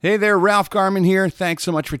Hey there, Ralph Garman here. Thanks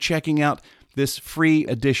so much for checking out this free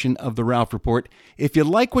edition of The Ralph Report. If you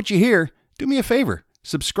like what you hear, do me a favor.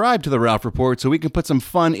 Subscribe to The Ralph Report so we can put some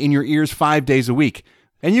fun in your ears 5 days a week.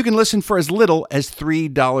 And you can listen for as little as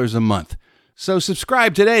 $3 a month. So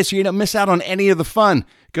subscribe today so you don't miss out on any of the fun.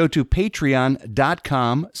 Go to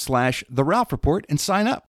patreon.com/The Ralph Report and sign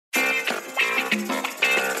up.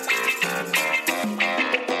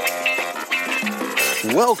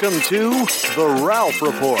 Welcome to The Ralph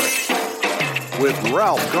Report with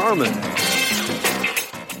Ralph Garman.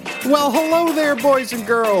 Well, hello there, boys and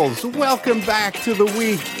girls. Welcome back to the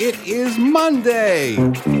week. It is Monday.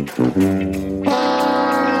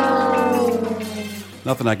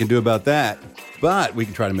 Nothing I can do about that, but we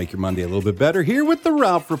can try to make your Monday a little bit better here with The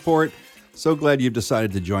Ralph Report. So glad you've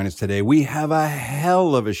decided to join us today. We have a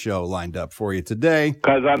hell of a show lined up for you today.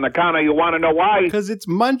 Because on the counter, you want to know why? Because it's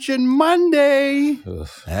Munchin Monday. Ugh.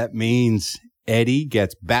 That means Eddie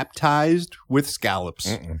gets baptized with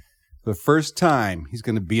scallops. The first time he's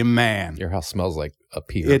going to be a man. Your house smells like a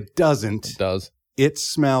pier. It doesn't. It does. It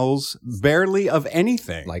smells barely of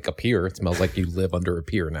anything. Like a pier. It smells like you live under a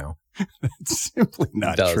pier now. It's simply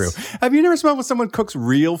not It does. true. Have you never smelled when someone cooks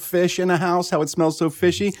real fish in a house, how it smells so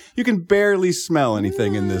fishy? You can barely smell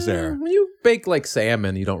anything in this air. You bake like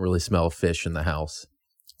salmon, you don't really smell fish in the house.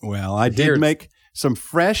 Well, I Here did make some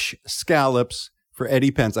fresh scallops for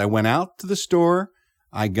Eddie Pence. I went out to the store.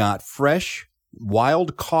 I got fresh,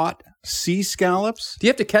 wild-caught sea scallops. Do you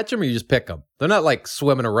have to catch them or you just pick them? They're not like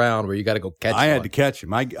swimming around where you got to go catch them. I had to catch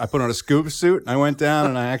them. I put on a scuba suit, and I went down,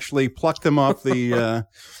 and I actually plucked them off the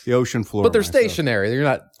ocean floor. But they're myself. stationary. You're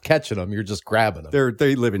not catching them. You're just grabbing them.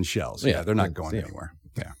 They live in shells. Yeah, Yeah, they're not it's- going yeah. anywhere.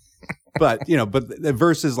 Yeah. But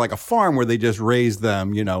versus like a farm where they just raise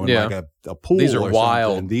them, in Yeah. like a pool. These are or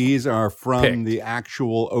wild. something. These are from Picked. the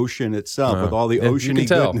actual ocean itself with all the Yeah, oceany you can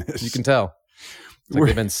tell. goodness. You can tell. It's like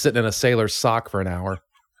they've been sitting in a sailor's sock for an hour.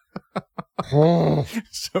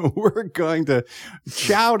 So we're going to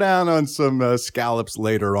chow down on some scallops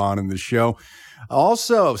later on in the show.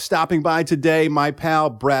 Also, stopping by today, my pal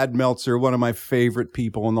Brad Meltzer, one of my favorite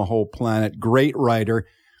people on the whole planet, great writer.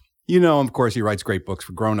 You know, of course, he writes great books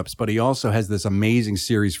for grown-ups, but he also has this amazing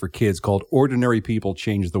series for kids called Ordinary People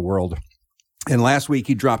Change the World. And last week,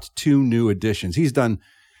 he dropped 2 new editions. He's done,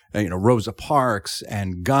 Rosa Parks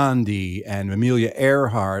and Gandhi and Amelia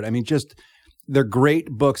Earhart. I mean, they're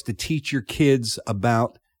great books to teach your kids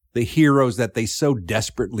about the heroes that they so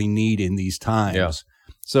desperately need in these times. Yeah.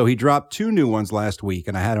 So he dropped 2 new ones last week,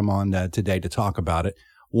 and I had him on today to talk about it.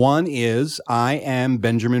 One is I Am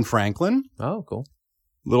Benjamin Franklin. Oh, cool.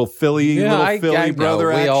 Little Philly brother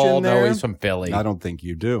we action all know there. he's from Philly. I don't think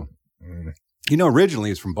you do.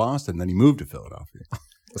 Originally he's from Boston, then he moved to Philadelphia.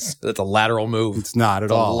 That's a lateral move. It's not at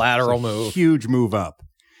It's a all. lateral It's a move. Huge move up.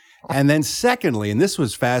 And then secondly, and this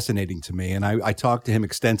was fascinating to me, and I talked to him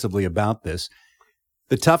extensively about this,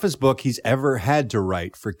 the toughest book he's ever had to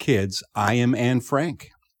write for kids, I Am Anne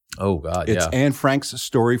Frank. Oh, God, It's yeah. Anne Frank's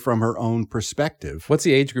story from her own perspective. What's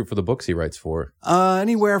the age group for the books he writes for?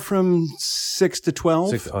 Anywhere from 6 to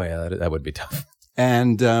 12. Oh, yeah, that would be tough.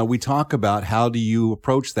 And we talk about how do you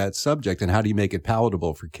approach that subject and how do you make it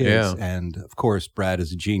palatable for kids. Yeah. And, of course, Brad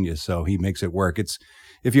is a genius, so he makes it work.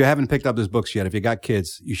 If you haven't picked up his books yet, if you got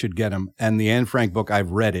kids, you should get them. And the Anne Frank book,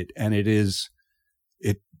 I've read it, and it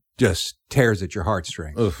just tears at your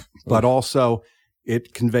heartstrings. Oof. But also,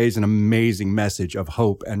 it conveys an amazing message of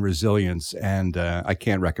hope and resilience, and I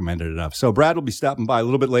can't recommend it enough. So Brad will be stopping by a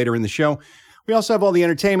little bit later in the show. We also have all the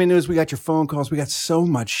entertainment news. We got your phone calls. We got so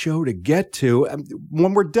much show to get to.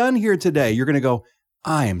 When we're done here today, you're going to go,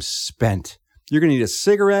 I am spent. You're going to need a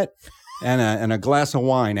cigarette and a glass of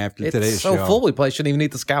wine after today's show. It's so full, we probably shouldn't even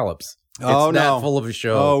eat the scallops. Oh, it's that no. full of a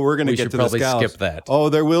show. Oh, we're going to get to the probably scallops. skip that. Oh,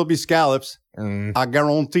 there will be scallops. I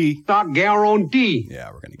guarantee. I guarantee.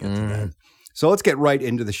 Yeah, we're going to get to that. So let's get right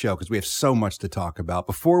into the show because we have so much to talk about.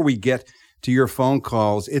 Before we get to your phone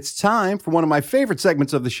calls, it's time for one of my favorite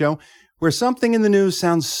segments of the show where something in the news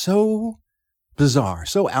sounds so bizarre,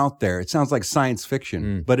 so out there. It sounds like science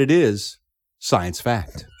fiction, but it is science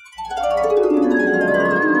fact.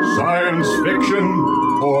 Science fiction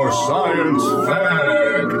or science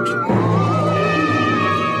fact?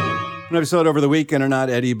 And I saw it over the weekend or not,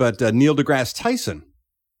 Eddie, but Neil deGrasse Tyson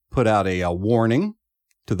put out a warning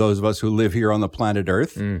to those of us who live here on the planet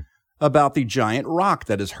Earth about the giant rock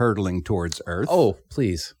that is hurtling towards Earth. Oh,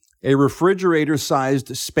 please. A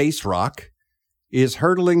refrigerator-sized space rock is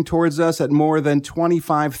hurtling towards us at more than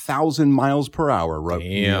 25,000 miles per hour, wrote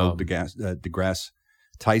Neil deGrasse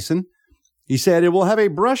Tyson. He said it will have a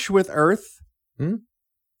brush with Earth. What's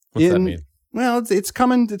that mean? Well, it's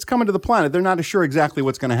coming to the planet. They're not sure exactly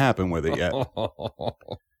what's going to happen with it yet.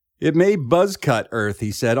 It may buzz cut Earth,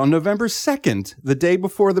 he said, on November 2nd, the day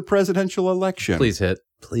before the presidential election. Please hit.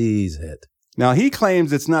 Please hit. Now, he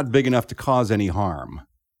claims it's not big enough to cause any harm.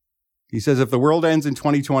 He says if the world ends in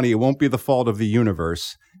 2020, it won't be the fault of the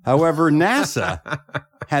universe. However, NASA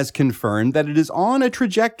has confirmed that it is on a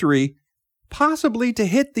trajectory possibly to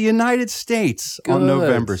hit the United States on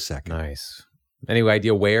November 2nd. Nice. Any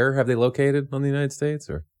idea where have they located on the United States?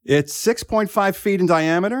 Or It's 6.5 feet in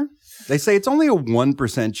diameter. They say it's only a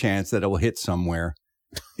 1% chance that it will hit somewhere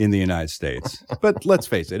in the United States. But let's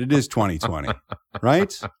face it, it is 2020,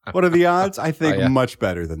 right? What are the odds? I think much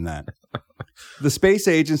better than that. The space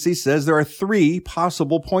agency says there are 3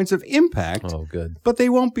 possible points of impact. Oh, good. But they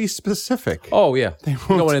won't be specific. Oh, yeah. They You won't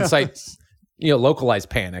don't want to tell incite, us. localized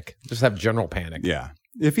panic. Just have general panic. Yeah.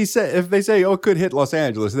 If they say, oh, it could hit Los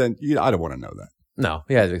Angeles, then I don't want to know that. No.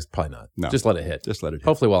 Yeah, it's probably not. No. Just let it hit. Just let it hit.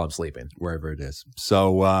 Hopefully while I'm sleeping. Wherever it is.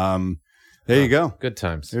 So there you go. Good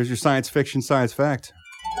times. There's your science fiction, science fact.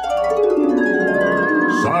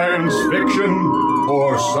 Science fiction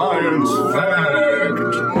or science fact?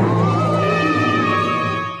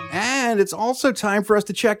 And it's also time for us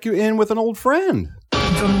to check you in with an old friend. The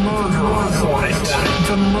murder hornet.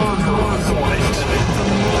 The murder hornet.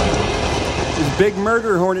 There's big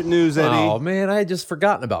murder hornet news, Eddie. Oh, man, I had just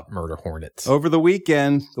forgotten about murder hornets. Over the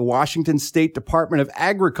weekend, the Washington State Department of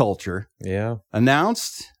Agriculture Yeah.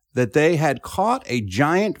 announced that they had caught a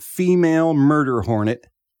giant female murder hornet.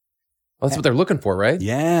 Well, that's what they're looking for, right?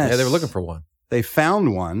 Yes. Yeah, they were looking for one. They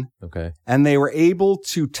found one, Okay. and they were able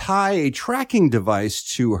to tie a tracking device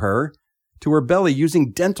to her belly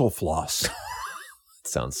using dental floss.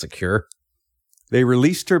 Sounds secure. They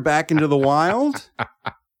released her back into the wild,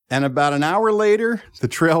 and about an hour later, the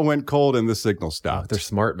trail went cold and the signal Oh, stopped. they're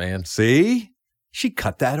smart, man. See? She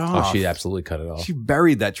cut that off. Oh, she absolutely cut it off. She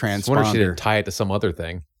buried that I wonder if she transponder. didn't tie it to some other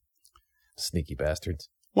thing. Sneaky bastards.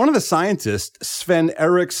 One of the scientists,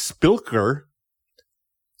 Sven-Erik Spilker,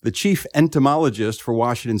 the chief entomologist for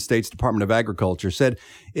Washington State's Department of Agriculture, said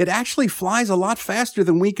it actually flies a lot faster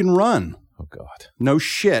than we can run. Oh, God. No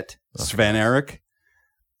shit, Sven-Erik.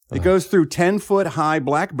 It goes through 10-foot-high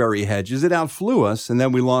blackberry hedges. It outflew us, and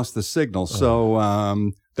then we lost the signal. So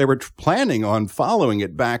they were planning on following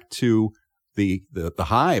it back to the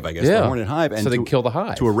hive, I guess, the hornet hive. And so they can kill the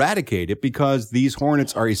hive. to eradicate it because these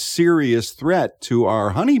hornets are a serious threat to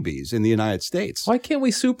our honeybees in the United States. Why can't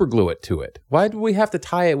we super glue it to it? Why do we have to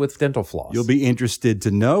tie it with dental floss? You'll be interested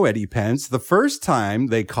to know, Eddie Pence, the first time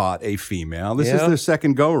they caught a female, this is their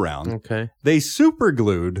second go-round, Okay. they super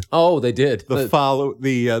glued Oh, they did. the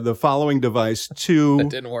following device to That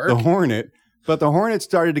didn't work. the hornet, but the hornet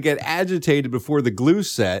started to get agitated before the glue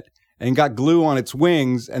set and got glue on its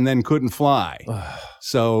wings and then couldn't fly.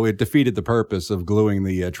 So it defeated the purpose of gluing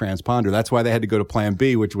the transponder. That's why they had to go to plan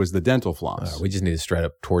B, which was the dental floss. We just need to straight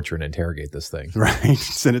up torture and interrogate this thing. Right?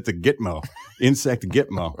 Send it to Gitmo, insect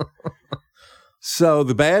Gitmo. So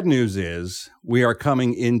the bad news is we are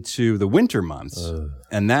coming into the winter months,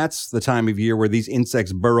 and that's the time of year where these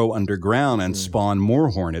insects burrow underground and spawn more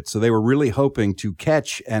hornets. So they were really hoping to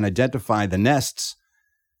catch and identify the nests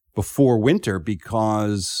before winter,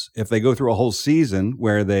 because if they go through a whole season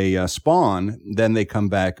where they spawn, then they come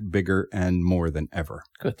back bigger and more than ever.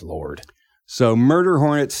 Good Lord. So murder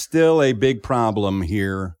hornets still a big problem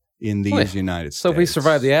here in these United States. So if we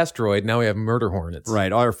survive the asteroid, now we have murder hornets.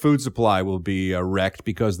 Right. Our food supply will be wrecked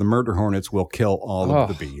because the murder hornets will kill all of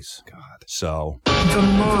the bees. God. So. The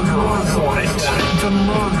murder hornet. The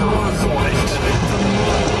murder hornet.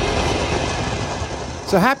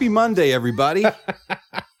 So happy Monday, everybody.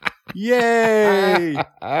 Yay.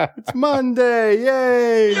 It's Monday.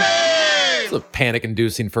 Yay. It's a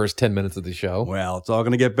panic-inducing first 10 minutes of the show. Well, it's all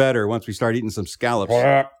going to get better once we start eating some scallops.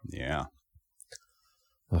 Yeah.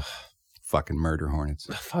 Fucking murder hornets.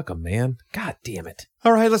 Fuck them, man. God damn it.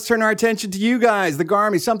 All right, let's turn our attention to you guys, the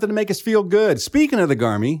Garmy, something to make us feel good. Speaking of the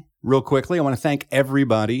Garmy, real quickly, I want to thank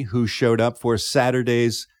everybody who showed up for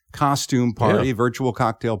Saturday's costume party, virtual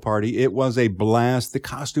cocktail party. It was a blast. The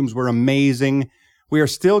costumes were amazing. We are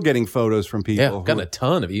still getting photos from people. Yeah, gotten a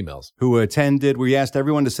ton of emails. Who attended. We asked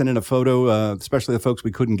everyone to send in a photo, especially the folks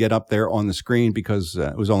we couldn't get up there on the screen because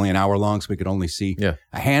it was only an hour long, so we could only see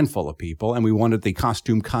a handful of people. And we wanted the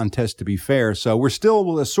costume contest to be fair. So we're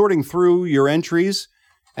still sorting through your entries.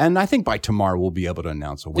 And I think by tomorrow we'll be able to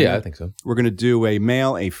announce a winner. Yeah, I think so. We're going to do a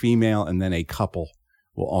male, a female, and then a couple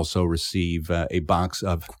will also receive a box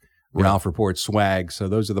of Ralph Report swag. So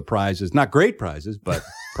those are the prizes. Not great prizes, but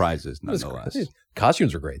prizes nonetheless.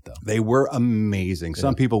 Costumes are great, though. They were amazing.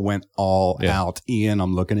 Some people went all out. Ian,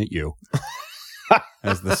 I'm looking at you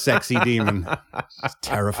as the sexy demon. It's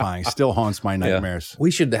terrifying. Still haunts my nightmares.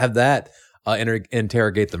 We should have that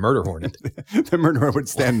interrogate the murder hornet. The murder hornet would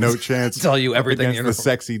stand no chance. Tell you everything. Against the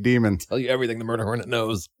sexy demon. Tell you everything the murder hornet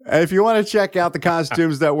knows. If you want to check out the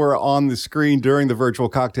costumes that were on the screen during the virtual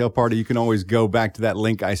cocktail party, you can always go back to that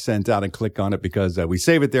link I sent out and click on it because we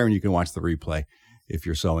save it there and you can watch the replay if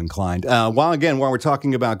you're so inclined. While we're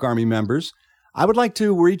talking about Garmy members, I would like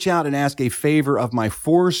to reach out and ask a favor of my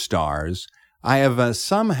 4 stars. I have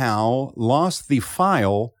somehow lost the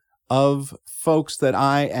file of folks that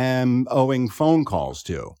I am owing phone calls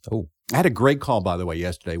to. Oh. I had a great call, by the way,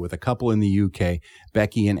 yesterday with a couple in the UK,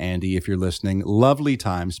 Becky and Andy, if you're listening. Lovely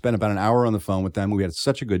time. Spent about an hour on the phone with them. We had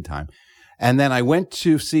such a good time. And then I went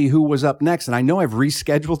to see who was up next, and I know I've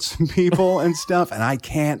rescheduled some people and stuff, and I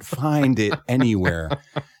can't find it anywhere.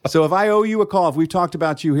 So if I owe you a call, if we've talked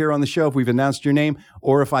about you here on the show, if we've announced your name,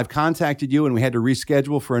 or if I've contacted you and we had to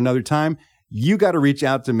reschedule for another time, you got to reach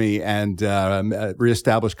out to me and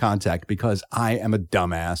reestablish contact because I am a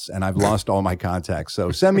dumbass and I've lost all my contacts.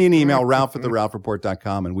 So send me an email,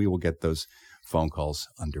 ralph@theralphreport.com, and we will get those phone calls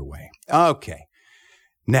underway. Okay.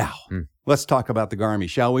 Now, let's talk about the Garmy,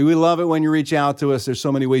 shall we? We love it when you reach out to us. There's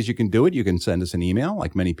so many ways you can do it. You can send us an email,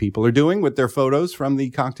 like many people are doing with their photos from the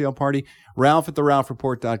cocktail party.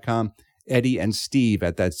 Ralph@theralphreport.com. Eddie and Steve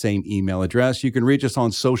at that same email address. You can reach us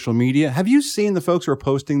on social media. Have you seen the folks who are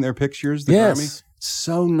posting their pictures? The Yes. Garmy?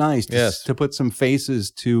 So nice to put some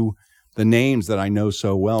faces to the names that I know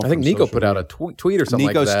so well. I think Nico put out a tweet or something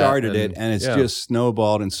like that. Nico started it, and it's just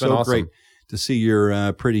snowballed, and so awesome. great to see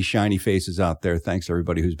your pretty shiny faces out there. Thanks,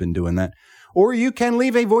 everybody who's been doing that. Or you can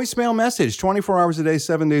leave a voicemail message 24 hours a day,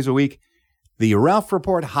 7 days a week. The Ralph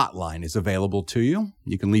Report hotline is available to you.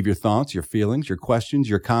 You can leave your thoughts, your feelings, your questions,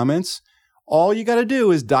 your comments. All you got to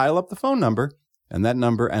do is dial up the phone number, and that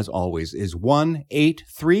number, as always, is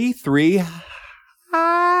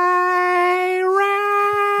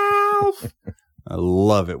 1-833-HI-RALPH. I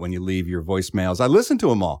love it when you leave your voicemails. I listen to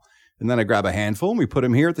them all. And then I grab a handful and we put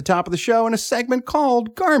them here at the top of the show in a segment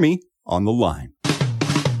called Garmy on the Line.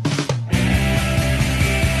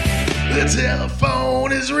 The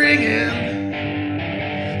telephone is ringing.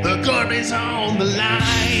 The Garmy's on the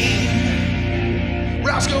line.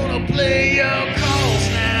 Ralph's gonna play your calls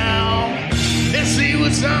now and see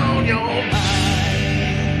what's on your mind.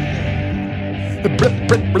 Blip,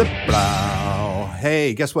 blip, blip, blow.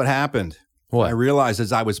 Hey, guess what happened? What? I realized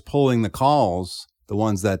as I was pulling the calls, the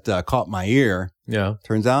ones that caught my ear,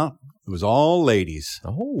 turns out it was all ladies.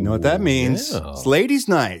 Oh, you know what that means? yeah. It's ladies'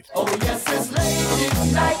 night. Oh, yes, it's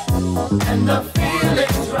ladies' night, and the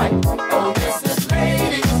feeling's right. Oh, yes, it's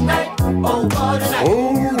ladies' night. Oh, what a night.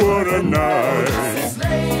 Oh, what a night. It's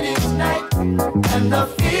ladies' night, and the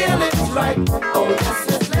feeling's right. Oh, yes,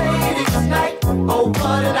 it's ladies' night. Oh,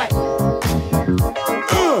 what a night.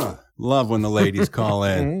 Love when the ladies call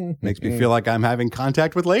in. Makes me feel like I'm having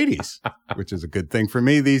contact with ladies, which is a good thing for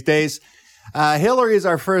me these days. Hillary is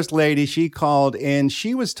our first lady. She called in.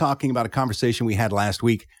 She was talking about a conversation we had last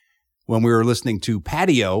week when we were listening to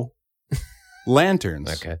Patio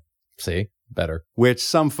Lanterns. Okay. See? Better. Which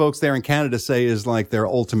some folks there in Canada say is like their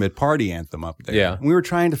ultimate party anthem up there. Yeah. And we were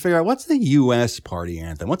trying to figure out what's the U.S. party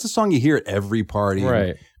anthem? What's a song you hear at every party? Right.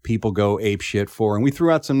 And people go ape shit for. And we threw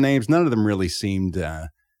out some names. None of them really seemed to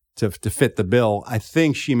fit the bill. I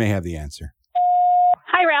think she may have the answer.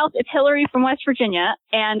 Hi, Ralph. It's Hillary from West Virginia,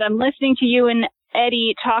 and I'm listening to you and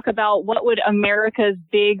Eddie talk about what would America's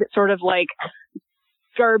big sort of like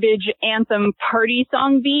garbage anthem party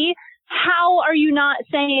song be. How are you not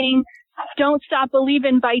saying Don't Stop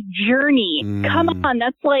Believin' by Journey? Come on.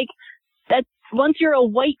 That's once you're a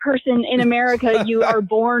white person in America, you are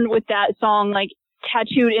born with that song like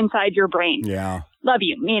tattooed inside your brain. Yeah. Love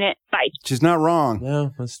you. Mean it. Bye. She's not wrong.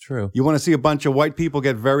 No, that's true. You want to see a bunch of white people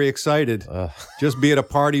get very excited. Just be at a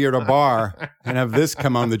party or at a bar and have this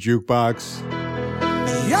come on the jukebox.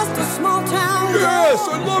 Just a small town. Yes,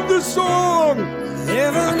 I love this song.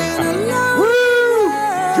 Living in a love. Woo!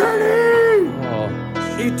 Journey! Oh.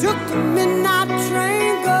 She took the midnight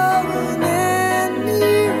train going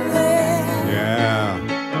anywhere. Yeah.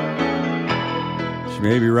 She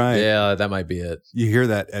may be right. Yeah, that might be it. You hear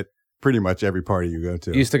that at pretty much every party you go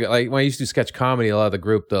to. Used to when I used to do sketch comedy, a lot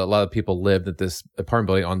of people lived at this apartment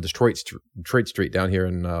building on Detroit Street down here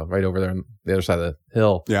and right over there on the other side of the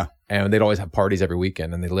hill. Yeah. And they'd always have parties every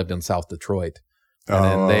weekend, and they lived in South Detroit. And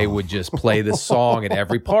then they would just play this song at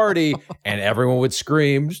every party, and everyone would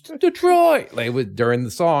scream, Detroit! They would during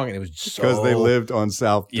the song, and it was just because they lived on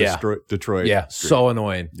South Detroit. Yeah, Street. so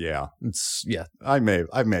annoying. Yeah. Yeah. I may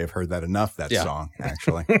have heard that enough, that song,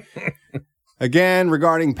 actually. Again,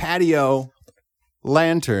 regarding Patio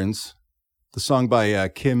Lanterns, the song by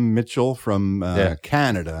Kim Mitchell from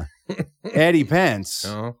Canada, Eddie Pence.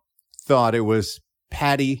 thought it was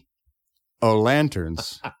Patty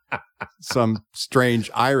O'Lanterns, some strange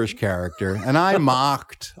Irish character. And I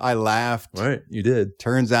mocked. I laughed. Right, you did.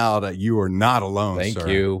 Turns out you are not alone, Thank sir.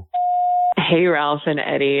 you. Hey, Ralph and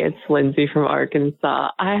Eddie, it's Lindsay from Arkansas.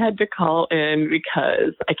 I had to call in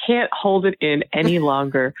because I can't hold it in any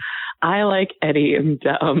longer. I, like Eddie, am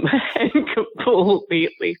dumb and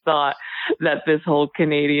completely thought that this whole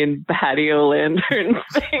Canadian patio lantern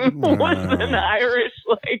thing was an Irish,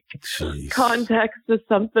 context to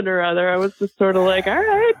something or other. I was just sort of like, all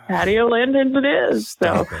right, patio lanterns it is.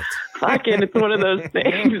 Stop so, it. fucking, it's one of those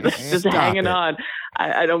things that's just hanging on.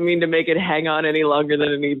 I don't mean to make it hang on any longer than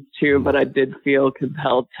it needs to, but I did feel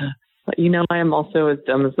compelled to. But I am also as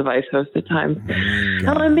dumb as the vice host at times.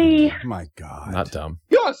 LMB. My God. Not dumb.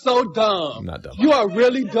 You are so dumb. I'm not dumb. You are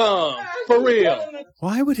really dumb. For real.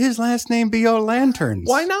 Why would his last name be O'Lanterns?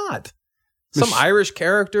 Why not? Some Irish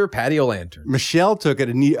character, Patty O'Lantern. Michelle took it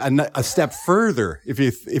a step further, if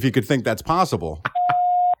you could think that's possible.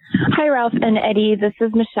 Hi, Ralph and Eddie. This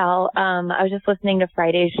is Michelle. I was just listening to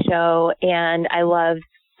Friday's show, and I loved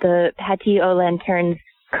the Patty O'Lanterns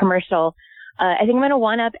commercial. I think I'm going to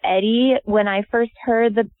one-up Eddie. When I first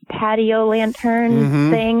heard the patio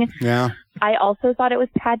lantern thing, I also thought it was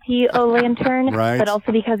Patty O'Lantern, right. But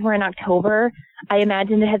also because we're in October, I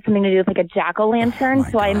imagined it had something to do with like a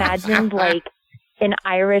jack-o'-lantern. So I imagined like an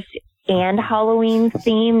Irish and Halloween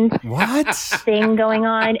themed thing going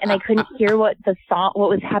on, and I couldn't hear what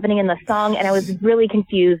was happening in the song, and I was really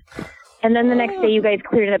confused. And then the next day, you guys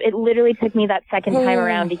cleared it up. It literally took me that second time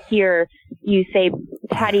around to hear you say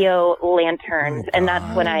patio lanterns, and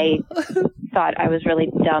that's when I thought I was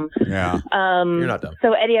really dumb. Yeah, you're not dumb.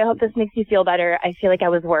 So, Eddie, I hope this makes you feel better. I feel like I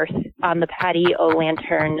was worse on the Patty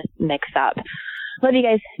O'Lantern mix-up. Love you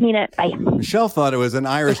guys. Mean it. Bye. Michelle thought it was an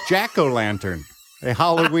Irish jack-o'-lantern, a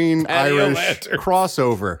Halloween Irish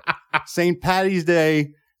crossover. St. Patty's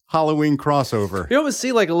Day Halloween crossover. You almost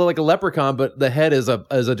see like a leprechaun, but the head is a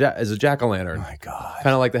jack-o'-lantern. Oh my God.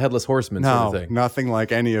 Kind of like the headless horseman sort of thing. Nothing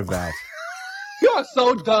like any of that. You are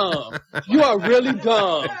so dumb. You are really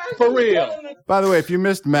dumb. For real. By the way, if you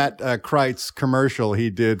missed Matt Kreitz's commercial he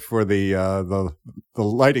did for the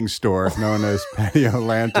lighting store known as Patio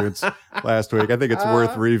Lanterns last week, I think it's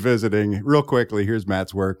worth revisiting. Real quickly, here's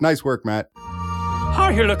Matt's work. Nice work, Matt.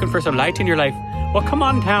 Are you looking for some light in your life? Well, come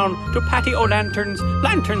on down to Patty O'Lantern's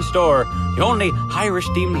Lantern Store, the only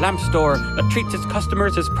Irish-themed lamp store that treats its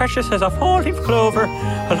customers as precious as a four-leaf clover.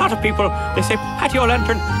 A lot of people, they say, Patty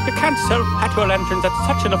O'Lantern, you can't sell Patty O'Lanterns at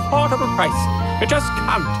such an affordable price. You just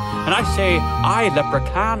can't. And I say, I, leper,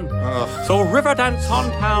 can. So river dance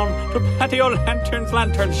on town to Patty O'Lantern's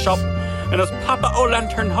Lantern Shop. And as Papa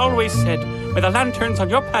O'Lantern always said, may the lanterns on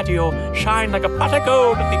your patio shine like a pot of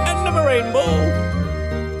gold at the end of a rainbow.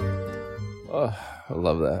 Oh, I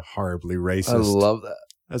love that. Horribly racist. I love that.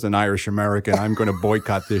 As an Irish American, I'm going to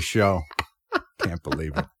boycott this show. Can't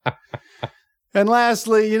believe it. And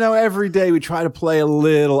lastly, every day we try to play a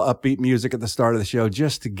little upbeat music at the start of the show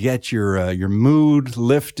just to get your mood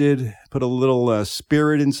lifted, put a little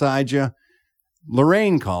spirit inside you.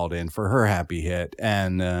 Lorraine called in for her happy hit,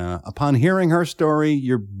 and upon hearing her story,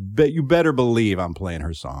 you better believe I'm playing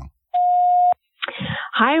her song.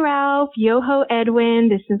 Hi, Ralph. Yo-ho, Edwin.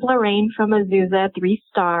 This is Lorraine from Azusa,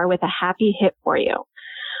 3-star, with a happy hit for you.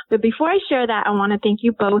 But before I share that, I want to thank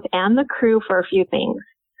you both and the crew for a few things.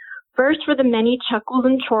 First, for the many chuckles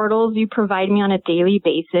and chortles you provide me on a daily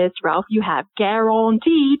basis. Ralph, you have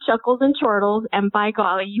guaranteed chuckles and chortles, and by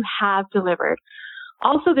golly, you have delivered.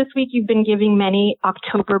 Also, this week, you've been giving many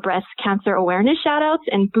October breast cancer awareness shout-outs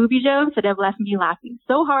and booby jokes that have left me laughing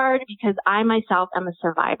so hard because I myself am a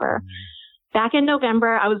survivor. Back in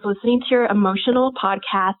November, I was listening to your emotional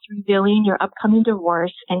podcast revealing your upcoming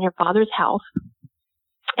divorce and your father's health.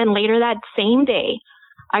 And later that same day,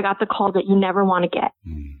 I got the call that you never want to get.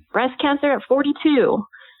 Breast cancer at 42.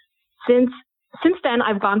 Since then,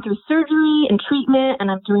 I've gone through surgery and treatment,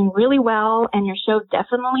 and I'm doing really well, and your show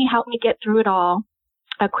definitely helped me get through it all.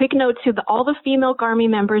 A quick note to all the female Army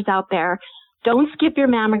members out there, don't skip your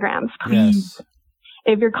mammograms, please. Yes.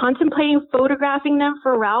 If you're contemplating photographing them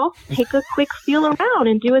for Ralph, take a quick feel around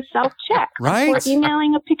and do a self-check before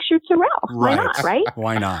emailing a picture to Ralph. Why not, right?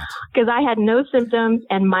 Why not? Because I had no symptoms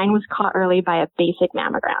and mine was caught early by a basic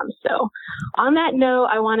mammogram. So on that note,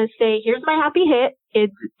 I want to say, here's my happy hit.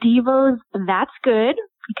 It's Devo's That's Good,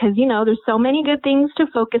 because, there's so many good things to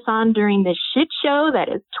focus on during this shit show that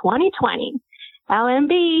is 2020.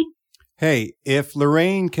 LMB. Hey, if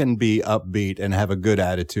Lorraine can be upbeat and have a good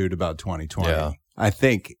attitude about 2020, I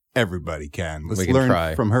think Everybody can. Let's We can learn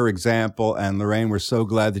try. from her example. And Lorraine, we're so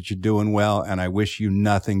glad that you're doing well. And I wish you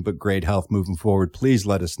nothing but great health moving forward. Please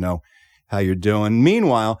let us know how you're doing.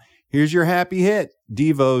 Meanwhile, here's your happy hit.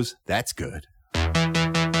 Devo's That's Good.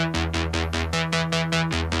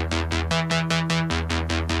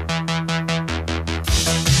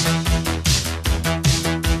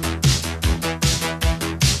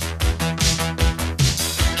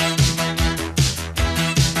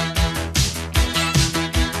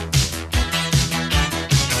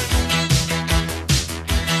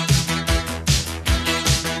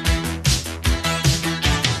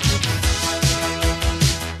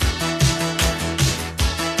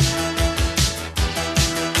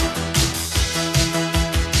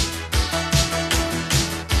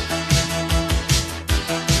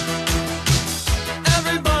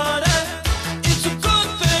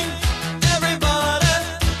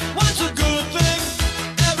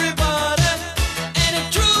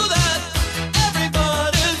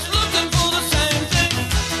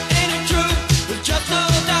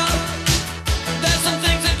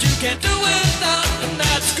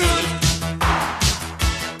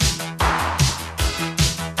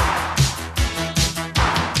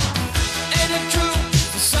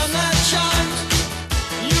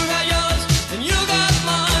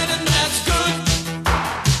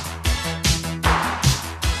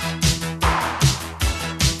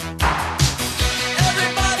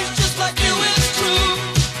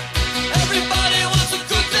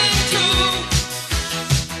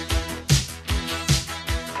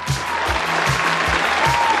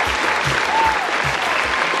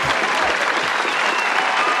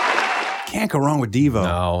 Can't go wrong with Devo.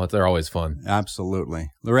 No, they're always fun. Absolutely.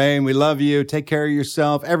 Lorraine, we love you. Take care of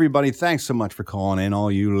yourself. Everybody, thanks so much for calling in, all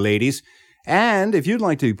you ladies. And if you'd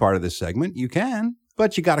like to be part of this segment, you can,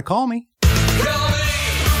 but you got to call me.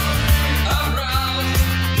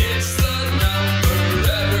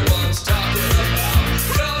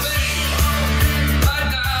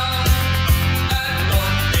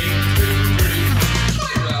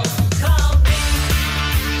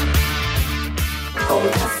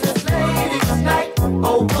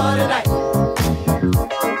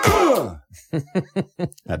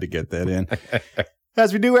 Had to get that in.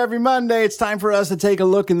 As we do every Monday, it's time for us to take a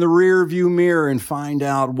look in the rear view mirror and find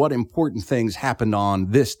out what important things happened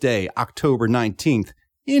on this day, October 19th,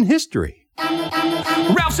 in history.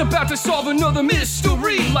 Ralph's about to solve another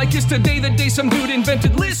mystery. Like yesterday, the day some dude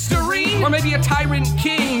invented Listerine. Or maybe a tyrant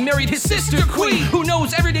king married his sister queen. Who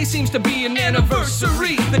knows, every day seems to be an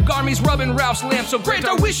anniversary. The Garmy's rubbing Ralph's lamp, so grant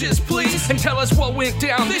our wishes, please. And tell us what went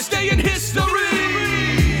down this day in history.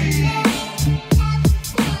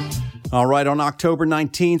 All right, on October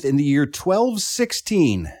 19th, in the year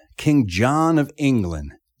 1216, King John of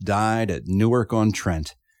England died at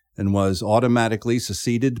Newark-on-Trent and was automatically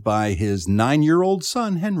succeeded by his 9-year-old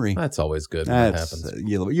son, Henry. That's always good when that happens.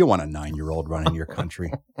 You want a 9-year-old running your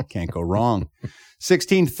country. Can't go wrong.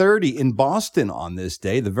 1630, in Boston on this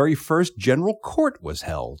day, the very first general court was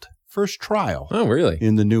held. First trial. Oh, really?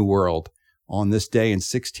 In the New World on this day in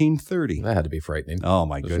 1630. That had to be frightening. Oh,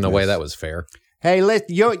 my goodness. There's no way that was fair. Hey, listen,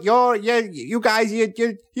 you guys, you're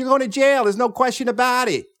going to jail. There's no question about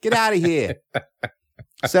it. Get out of here.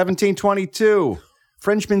 1722,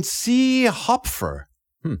 Frenchman C. Hopfer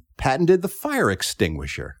patented the fire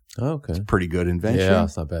extinguisher. Oh, okay. It's a pretty good invention. Yeah,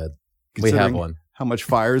 it's not bad. We have one. How much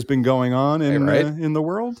fire has been going on in the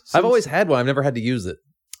world? I've always had one. I've never had to use it.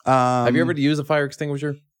 Have you ever had to use a fire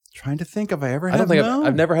extinguisher? Trying to think if I ever have. I don't think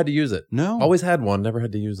I've never had to use it. No. Always had one, never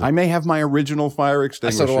had to use it. I may have my original fire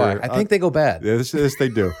extinguisher. So do I. I think they go bad. Yes, they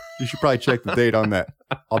do. You should probably check the date on that.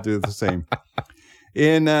 I'll do the same.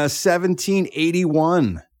 In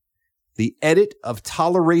 1781, the Edict of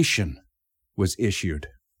Toleration was issued.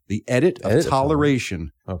 The Edict of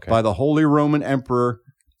Toleration by the Holy Roman Emperor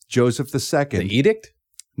Joseph II. The edict?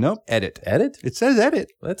 Nope, Edict. Edict? It says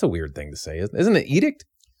Edict. That's a weird thing to say. Isn't it edict?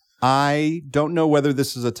 I don't know whether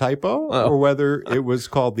this is a typo or whether it was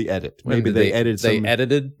called the Edict. Maybe they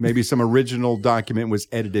edited. Maybe some original document was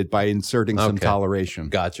edited by inserting some toleration.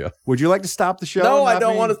 Gotcha. Would you like to stop the show? No, I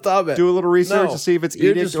don't want to stop it. Do a little research to see if it's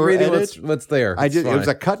You're edict just or reading edit. what's there. It was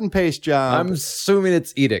a cut and paste job. I'm assuming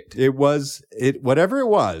it's edict. It was whatever it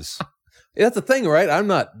was. That's the thing, right? I'm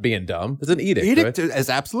not being dumb. It's an edict. Edict right?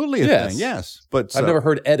 is absolutely a thing. Yes, but I've never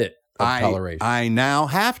heard edit. Toleration. I now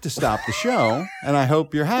have to stop the show, and I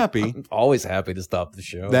hope you're happy. I'm always happy to stop the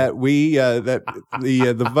show. That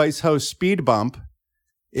the Vice host Speed Bump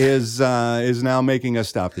is now making us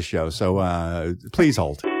stop the show. So please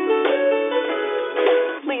hold. Please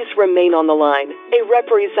remain on the line. A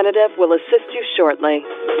representative will assist you shortly.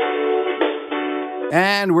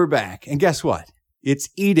 And we're back. And guess what? It's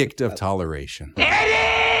Edict of Toleration.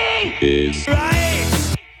 Is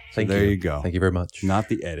right. So there you go. Thank you very much. Not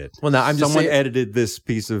the edit. Well, now I'm just Someone saying, edited this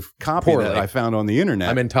piece of copy Poorly. that I found on the internet.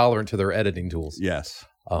 I'm intolerant to their editing tools. Yes.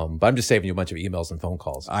 But I'm just saving you a bunch of emails and phone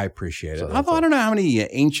calls. I appreciate it. So Although I don't know how many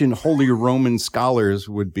ancient Holy Roman scholars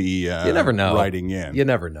would be you never know. writing in. You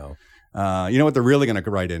never know. You know what they're really going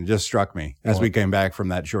to write in? It just struck me as we came back from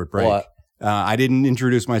that short break. What? I didn't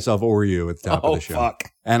introduce myself or you at the top of the show. Fuck.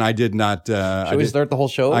 And I did not. Should we start the whole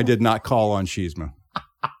show? I did not call on Shizma.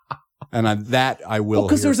 And I will.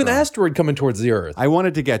 Because there's an from. asteroid coming towards the Earth. I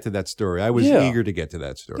wanted to get to that story. I was eager to get to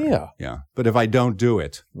that story. Yeah. Yeah. But if I don't do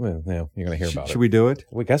it. Well, yeah, you're going to hear about it. Should we do it?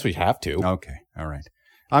 We guess we have to. Okay. All right.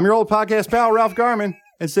 I'm your old podcast pal, Ralph Garman.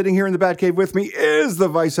 And sitting here in the Batcave with me is the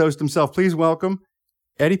vice host himself. Please welcome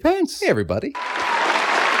Eddie Pence. Hey, everybody.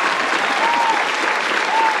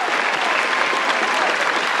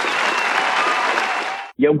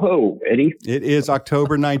 Yo ho, Eddie. It is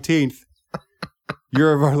October 19th.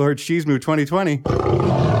 Year of our Lord Shizmu 2020.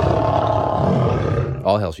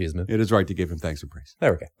 All hell Shizmu. It is right to give him thanks and praise.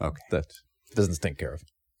 There we go. Okay. That doesn't stink care of.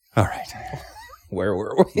 All right. Where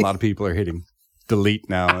were we? A lot of people are hitting delete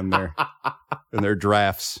now in their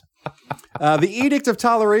drafts. The Edict of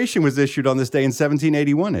Toleration was issued on this day in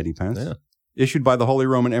 1781, Eddie Pence. Yeah. Issued by the Holy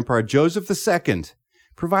Roman Emperor Joseph II,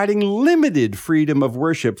 providing limited freedom of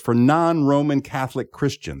worship for non-Roman Catholic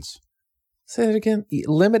Christians. Say it again.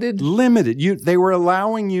 Limited? Limited. They were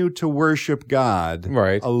allowing you to worship God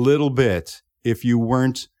right. a little bit if you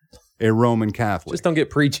weren't a Roman Catholic. Just don't get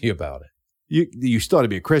preachy about it. You still had to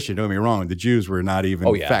be a Christian, don't get me wrong. The Jews were not even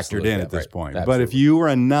factored in at this point. Absolutely. But if you were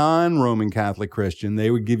a non-Roman Catholic Christian,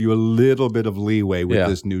 they would give you a little bit of leeway with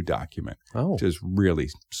this new document, which is really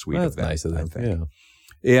sweet of them. That's nice of them, I think.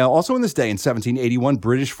 Yeah. Also on this day in 1781,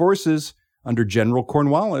 British forces under General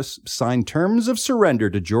Cornwallis signed terms of surrender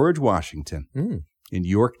to George Washington in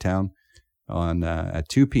Yorktown at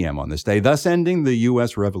 2 p.m. on this day, thus ending the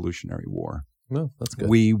U.S. Revolutionary War. No, that's good.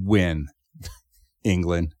 We win.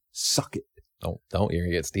 England, suck it. Don't you're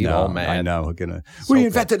gonna get Steve all mad. I know. We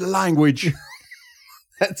invented the language.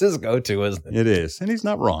 That's his go-to, isn't it? It is, and he's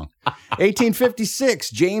not wrong.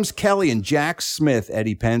 1856, James Kelly and Jack Smith,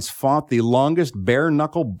 Eddie Pence, fought the longest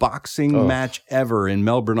bare-knuckle boxing match ever in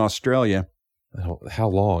Melbourne, Australia. How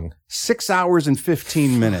long? 6 hours and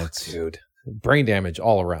 15 minutes. Dude, brain damage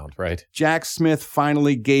all around, right? Jack Smith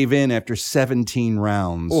finally gave in after 17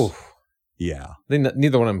 rounds. Oof. Yeah.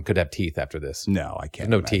 Neither one of them could have teeth after this. No, I can't.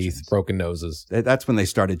 No imagine. teeth, broken noses. That's when they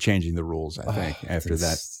started changing the rules, I think, after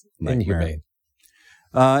that. Inhumane.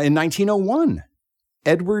 In 1901,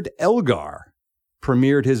 Edward Elgar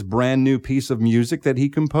premiered his brand new piece of music that he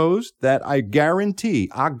composed that I guarantee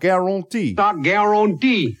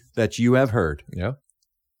that you have heard. Yeah.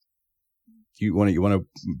 You want to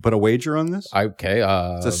put a wager on this? Okay.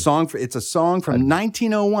 It's a song from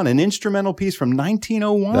 1901, an instrumental piece from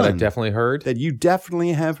 1901 that I've definitely heard. That you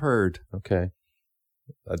definitely have heard. Okay.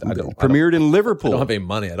 Premiered in Liverpool. I don't have any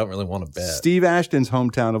money. I don't really want to bet. Steve Ashton's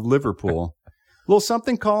hometown of Liverpool. A little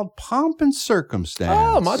something called Pomp and Circumstance.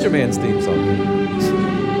 Oh, Macho Man's theme song.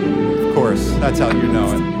 Of course. That's how you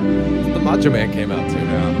know it. The Macho Man came out too.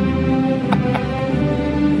 Yeah.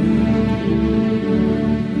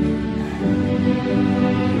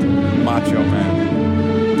 Macho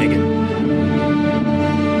Man. Dig it.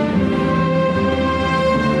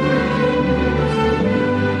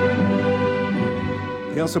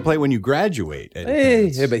 They also play when you graduate.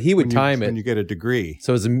 Yeah, but he would time it when you get a degree.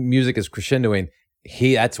 So as the music is crescendoing,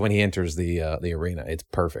 that's when he enters the arena. It's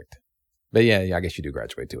perfect. But yeah, I guess you do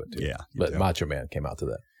graduate to it too. Yeah, but Macho Man came out to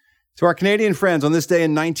that. To our Canadian friends, on this day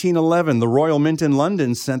in 1911, the Royal Mint in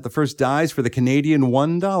London sent the first dies for the Canadian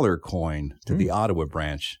 $1 coin to the Ottawa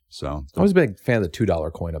branch. So I was a big fan of the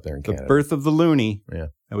 $2 coin up there in Canada. The birth of the loonie. Yeah.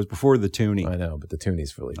 That was before the toonie. I know, but the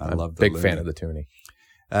toonie's really I love the big loonie. fan of the toonie.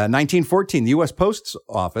 1914, the U.S. Post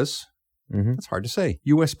Office, that's hard to say,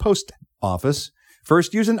 U.S. Post Office,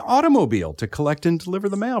 first used an automobile to collect and deliver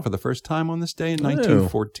the mail for the first time on this day in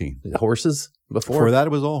 1914. Horses before? Before that,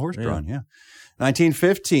 it was all horse-drawn, yeah.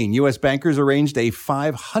 1915, U.S. bankers arranged a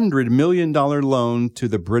 $500 million loan to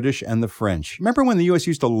the British and the French. Remember when the U.S.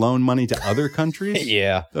 used to loan money to other countries?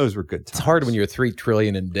 Yeah. Those were good times. It's hard when you're $3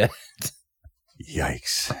 trillion in debt.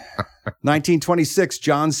 Yikes. 1926,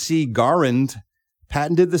 John C. Garand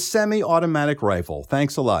patented the semi-automatic rifle.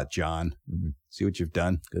 Thanks a lot, John. See what you've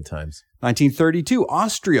done. Good times. 1932,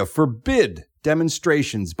 Austria forbid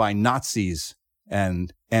demonstrations by Nazis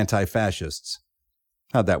and anti-fascists.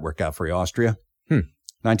 How'd that work out for you, Austria?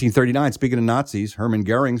 1939, speaking of Nazis, Hermann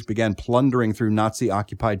Goering began plundering through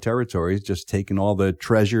Nazi-occupied territories, just taking all the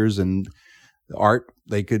treasures and art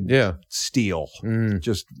they could steal.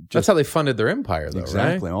 Just that's how they funded their empire, though,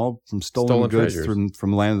 exactly. right? All from stolen goods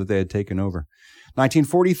from land that they had taken over.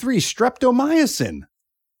 1943, streptomycin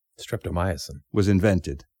was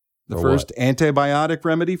invented. The first antibiotic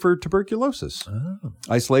remedy for tuberculosis,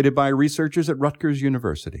 isolated by researchers at Rutgers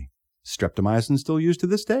University. Streptomycin is still used to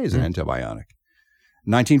this day as an antibiotic.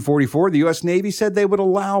 1944, the U.S. Navy said they would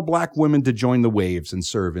allow black women to join the waves and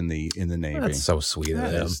serve in the Navy. That's so sweet of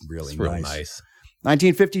them. That is really nice.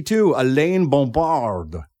 1952, Alain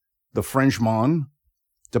Bombard, the Frenchman,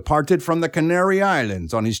 departed from the Canary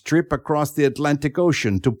Islands on his trip across the Atlantic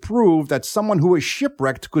Ocean to prove that someone who was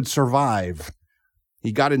shipwrecked could survive.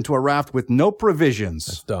 He got into a raft with no provisions.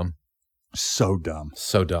 That's dumb. So dumb.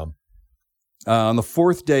 So dumb. On the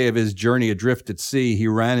fourth day of his journey adrift at sea, he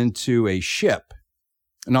ran into a ship.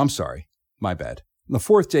 No, I'm sorry. My bad. On the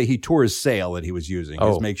fourth day, he tore his sail that he was using,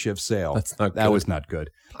 his makeshift sail. That's not good. That was not good.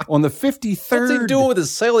 On the 53rd... What's he doing with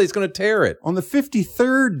his sail? He's going to tear it. On the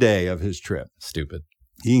 53rd day of his trip... Stupid.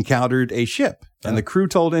 He encountered a ship, and the crew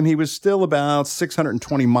told him he was still about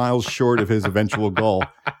 620 miles short of his eventual goal.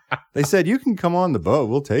 They said, "You can come on the boat.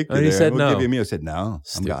 We'll take you there. He said we'll no. give you a meal." I said, "No,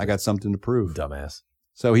 I got something to prove." Dumbass.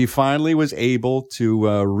 So he finally was able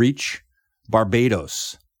to reach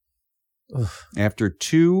Barbados after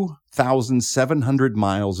 2,700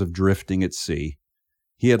 miles of drifting at sea.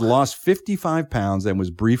 He had lost 55 pounds and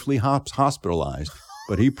was briefly hospitalized.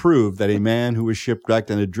 But he proved that a man who was shipwrecked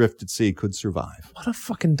and adrift at sea could survive. What a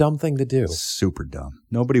fucking dumb thing to do. Super dumb.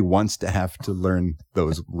 Nobody wants to have to learn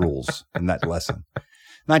those rules and that lesson.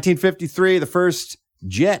 1953, the first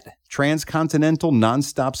jet transcontinental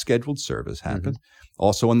nonstop scheduled service happened.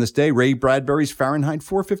 Also on this day, Ray Bradbury's Fahrenheit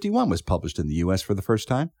 451 was published in the U.S. for the first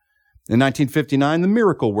time. In 1959, The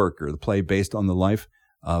Miracle Worker, the play based on the life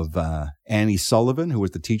of Annie Sullivan, who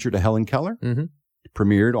was the teacher to Helen Keller.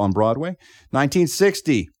 Premiered on Broadway.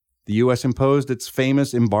 1960, the U.S. imposed its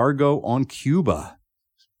famous embargo on Cuba,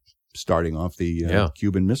 starting off the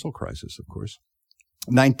Cuban Missile Crisis, of course.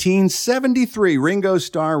 1973, Ringo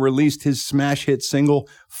Starr released his smash hit single,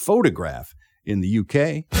 Photograph, in the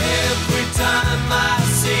UK. Every time I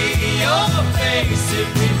see your face, it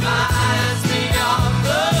reminds me of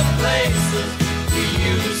the places we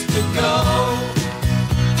used to go.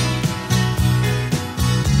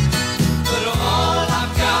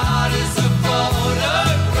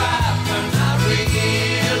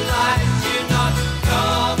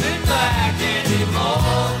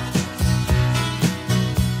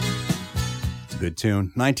 Good tune.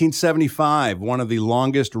 1975, one of the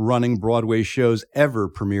longest running Broadway shows ever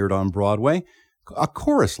premiered on Broadway, a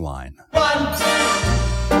chorus line. 1,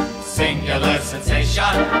 2, singular sensation,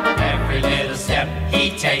 every little step he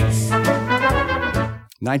takes.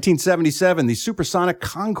 1977, the supersonic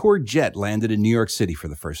Concorde jet landed in New York City for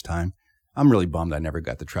the first time. I'm really bummed I never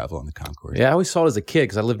got to travel on the Concorde. Yeah, I always saw it as a kid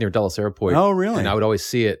because I lived near Dulles Airport. Oh, really? And I would always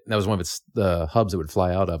see it. That was one of the hubs it would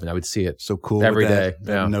fly out of, and I would see it so cool every with day.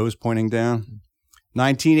 That nose pointing down.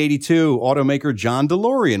 1982, automaker John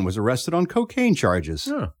DeLorean was arrested on cocaine charges.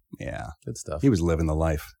 Oh, yeah. Good stuff. He was living the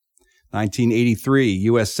life. 1983,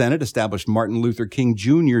 U.S. Senate established Martin Luther King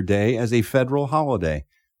Jr. Day as a federal holiday.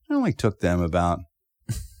 It only took them about,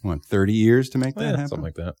 30 years to make that happen? Something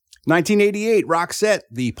like that. 1988, Roxette,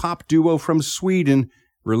 the pop duo from Sweden,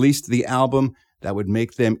 released the album that would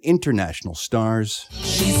make them international stars.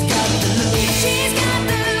 She's got the look. She's got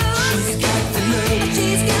the look. She's got the look.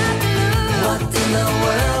 She's got the look. What in the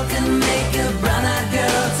world can make a brown-eyed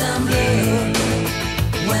girl turn blue?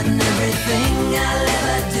 When everything I'll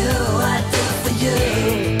ever do, I do for you.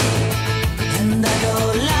 And I go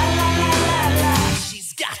la la la la la.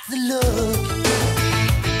 She's got the look.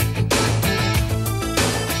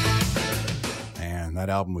 That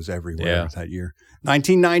album was everywhere that year.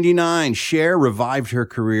 1999, Cher revived her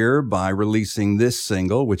career by releasing this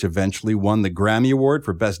single, which eventually won the Grammy Award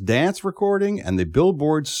for Best Dance Recording and the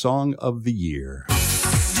Billboard Song of the Year.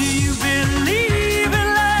 Do you believe in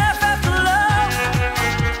life after love?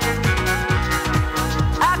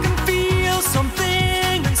 I can feel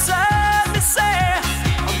something inside me say,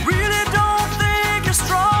 I really don't think you're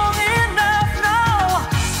strong enough, no.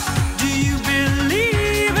 Do you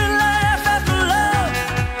believe in life after love?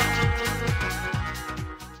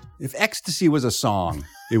 If Ecstasy was a song,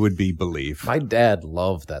 it would be Believe. My dad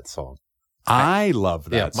loved that song. I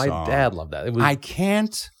love that song. My dad loved that. It was... I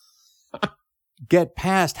can't get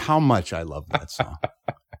past how much I love that song.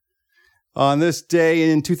 On this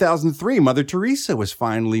day in 2003, Mother Teresa was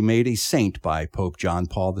finally made a saint by Pope John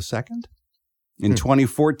Paul II. In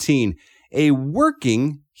 2014, A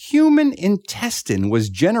working human intestine was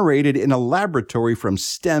generated in a laboratory from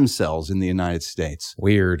stem cells in the United States.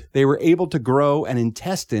 Weird. They were able to grow an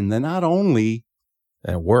intestine that not only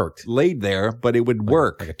and it worked, laid there, but it would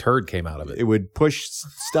work. Like a turd came out of it. It would push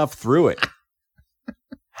stuff through it.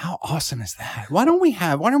 How awesome is that? Why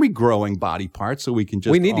aren't we growing body parts so we can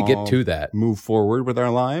just we need to get to that. Move forward with our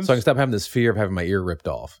lives? So I can stop having this fear of having my ear ripped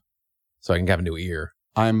off. So I can have a new ear.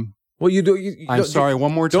 Well, you do. I'm sorry.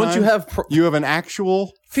 One more time. Don't you have? You have an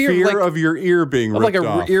actual fear like, of your ear being ripped off,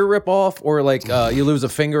 like a ear rip off, or like you lose a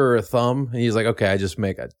finger or a thumb, and he's like, okay,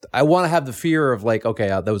 I want to have the fear of like,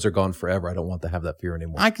 okay, those are gone forever. I don't want to have that fear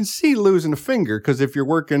anymore. I can see losing a finger because if you're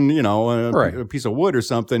working, a piece of wood or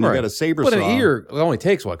something, you got a saber saw. But an ear, it only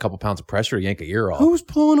takes a couple pounds of pressure to yank an ear off. Who's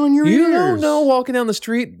pulling on your ears? You don't know. Walking down the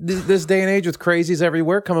street this day and age with crazies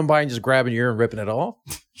everywhere, coming by and just grabbing your ear and ripping it off.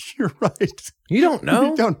 You're right. You don't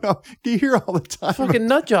know. You don't know. You hear all the time. Fucking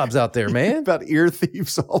nut jobs out there, man. About ear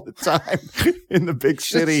thieves all the time in the big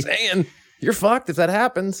city. Just saying, you're fucked if that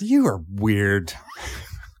happens. You are weird.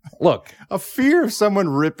 Look, a fear of someone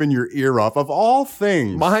ripping your ear off, of all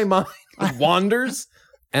things. My mind wanders,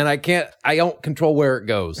 and I don't control where it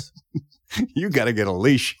goes. You got to get a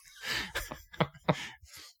leash.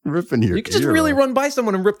 Ripping your ear. You could just really run by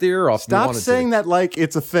someone and rip the ear off. Stop saying that like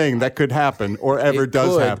it's a thing that could happen or ever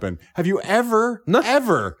does happen. Have you ever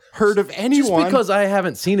heard of anyone? Just because I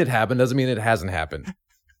haven't seen it happen doesn't mean it hasn't happened.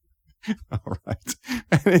 All right.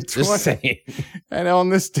 And just saying. And on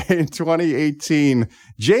this day in 2018,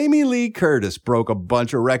 Jamie Lee Curtis broke a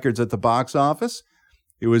bunch of records at the box office.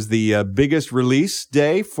 It was the biggest release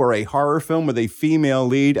day for a horror film with a female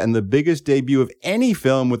lead and the biggest debut of any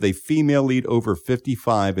film with a female lead over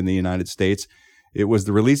 55 in the United States. It was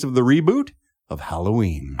the release of the reboot of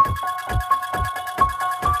Halloween.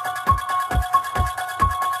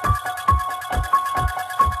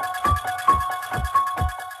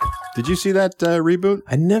 Did you see that reboot?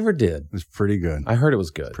 I never did. It was pretty good. I heard it was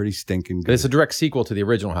good. Pretty stinking good. But it's a direct sequel to the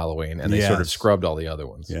original Halloween, and they sort of scrubbed all the other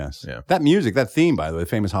ones. Yes. Yeah. That music, that theme, by the way, the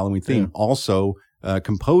famous Halloween theme, also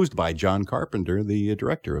composed by John Carpenter, the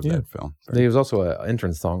director of that film. There was also an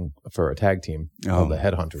entrance song for a tag team called the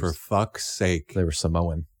Headhunters. For fuck's sake. They were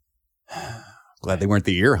Samoan. Glad they weren't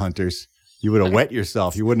the Ear Hunters. You would have wet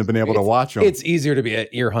yourself. You wouldn't have been able to watch them. It's easier to be an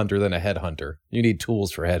ear hunter than a head hunter. You need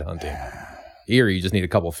tools for head hunting. Ear, you just need a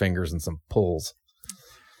couple fingers and some pulls.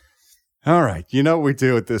 All right. You know what we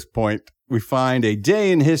do at this point? We find a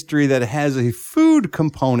day in history that has a food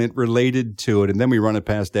component related to it, and then we run it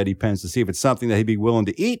past Eddie Pence to see if it's something that he'd be willing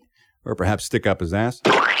to eat or perhaps stick up his ass,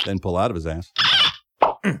 then pull out of his ass.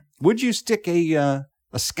 Would you stick a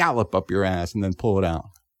scallop up your ass and then pull it out?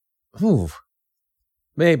 Ooh,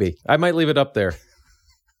 maybe. I might leave it up there.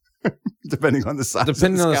 Depending on the size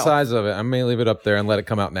Depending on the size of it, I may leave it up there and let it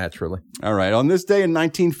come out naturally. All right. On this day in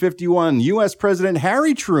 1951, U.S. President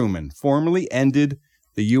Harry Truman formally ended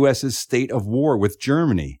the U.S.'s state of war with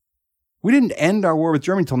Germany. We didn't end our war with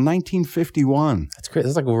Germany until 1951. That's great.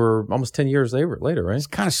 That's like over almost 10 years later, right? It's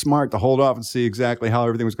kind of smart to hold off and see exactly how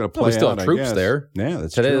everything was going to play out. We still have troops there. Yeah,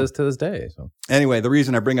 that's true. to To this day. So. Anyway, the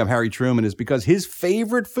reason I bring up Harry Truman is because his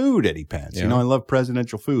favorite food, Eddie Pence. Yeah. You know, I love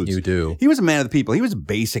presidential foods. You do. He was a man of the people. He was a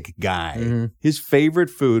basic guy. Mm-hmm. His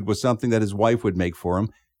favorite food was something that his wife would make for him: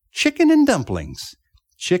 chicken and dumplings.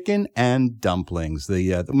 Chicken and dumplings,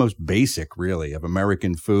 the most basic, really, of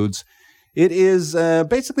American foods. It is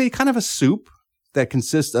basically kind of a soup that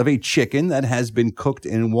consists of a chicken that has been cooked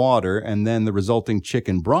in water, and then the resulting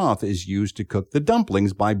chicken broth is used to cook the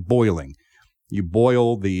dumplings by boiling. You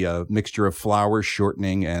boil the mixture of flour,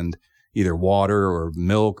 shortening, and either water or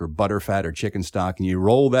milk or butterfat or chicken stock, and you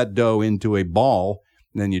roll that dough into a ball,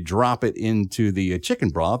 and then you drop it into the chicken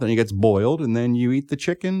broth, and it gets boiled, and then you eat the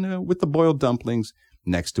chicken with the boiled dumplings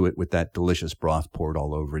next to it with that delicious broth poured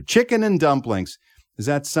all over it. Chicken and dumplings. Is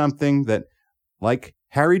that something that, like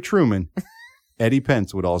Harry Truman, Eddie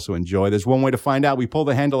Pence would also enjoy? There's one way to find out. We pull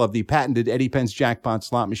the handle of the patented Eddie Pence jackpot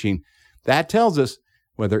slot machine. That tells us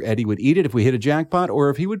whether Eddie would eat it if we hit a jackpot or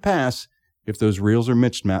if he would pass if those reels are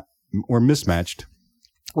mismatched. Or Mitch-matched.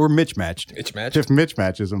 Mitch-matched? If Mitch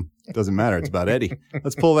matches them, doesn't matter. It's about Eddie.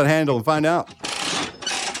 Let's pull that handle and find out.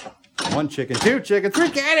 1 chicken, 2 chicken, 3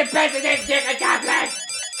 chicken. Eddie Pence is chicken dumplings.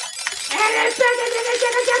 Eddie Pence is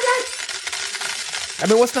chicken dumplings. I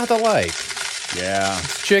mean, what's not to like? Yeah.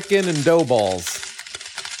 It's chicken and dough balls.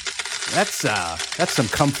 That's some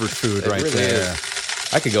comfort food right really there. Is.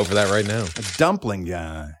 I could go for that right now. A dumpling,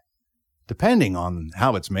 depending on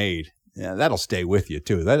how it's made, Yeah, that'll stay with you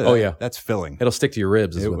too. That's filling. It'll stick to your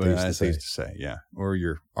ribs, is what they used to say. Yeah, or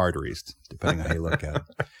your arteries, depending on how you look at it.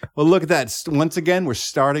 Well, look at that. Once again, we're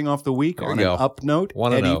starting off the week on an up note.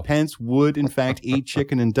 Eddie Pence would, in fact, eat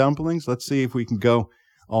chicken and dumplings. Let's see if we can go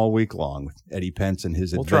all week long with Eddie Pence and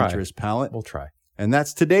his adventurous palate. We'll try. And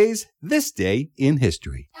that's today's This Day in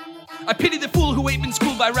History. I pity the fool who ain't been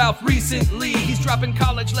schooled by Ralph recently. He's dropping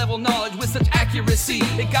college-level knowledge with such accuracy.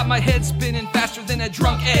 It got my head spinning faster than a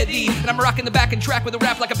drunk Eddie. And I'm rocking the back and track with a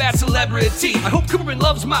rap like a bad celebrity. I hope Cooperman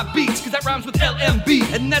loves my beats, because that rhymes with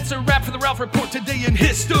LMB. And that's a wrap for the Ralph Report today in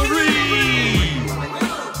history.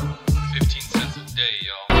 15 cents a day,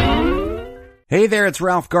 y'all. Hey there, it's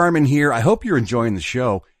Ralph Garman here. I hope you're enjoying the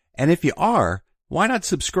show. And if you are, why not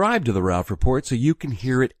subscribe to the Ralph Report so you can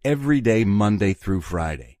hear it every day, Monday through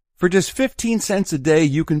Friday? For just 15 cents a day,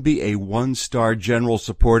 you can be a one-star general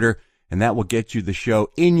supporter, and that will get you the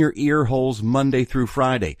show in your ear holes Monday through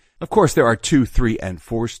Friday. Of course, there are 2, 3, and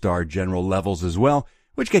 4-star general levels as well,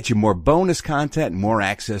 which get you more bonus content and more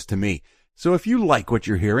access to me. So if you like what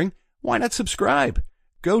you're hearing, why not subscribe?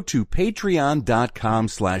 Go to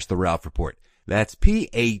patreon.com/The Ralph Report. That's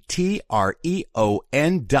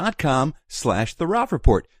patreon.com/The Ralph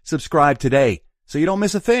Report. Subscribe today so you don't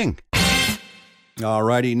miss a thing.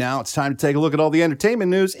 Alrighty, now it's time to take a look at all the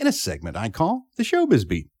entertainment news in a segment I call the Showbiz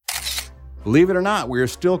Beat. Believe it or not, we are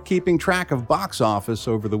still keeping track of box office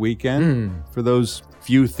over the weekend for those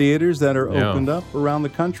few theaters that are opened up around the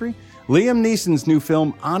country. Liam Neeson's new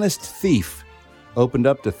film, Honest Thief, opened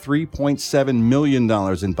up to $3.7 million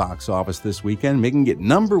in box office this weekend, making it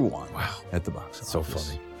number one at the box office. So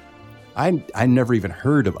funny. I never even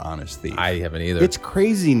heard of Honest Thief. I haven't either. It's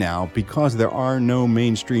crazy now because there are no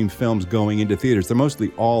mainstream films going into theaters. They're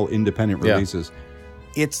mostly all independent releases.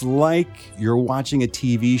 It's like you're watching a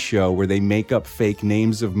TV show where they make up fake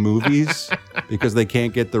names of movies because they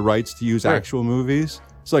can't get the rights to use actual movies.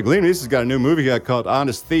 It's like Liam Neeson's got a new movie called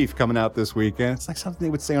Honest Thief coming out this weekend. It's like something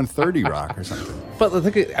they would say on 30 Rock or something. But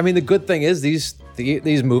the good thing is these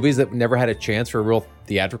movies that never had a chance for a real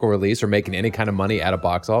theatrical release or making any kind of money at a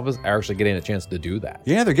box office are actually getting a chance to do that.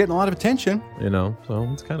 Yeah, they're getting a lot of attention. So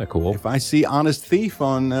it's kind of cool. If I see Honest Thief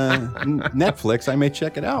on Netflix, I may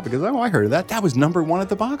check it out because I heard of that. That was number one at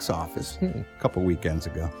the box office a couple weekends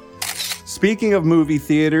ago. Speaking of movie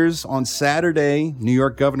theaters, on Saturday, New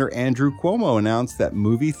York Governor Andrew Cuomo announced that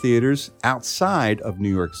movie theaters outside of New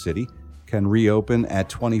York City can reopen at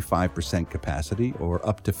 25% capacity or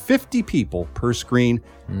up to 50 people per screen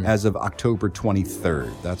as of October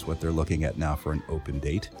 23rd. That's what they're looking at now for an open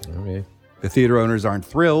date. Okay. The theater owners aren't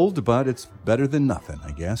thrilled, but it's better than nothing,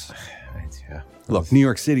 I guess. Yeah. Look, New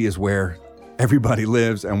York City is where everybody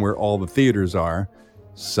lives and where all the theaters are.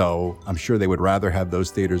 So I'm sure they would rather have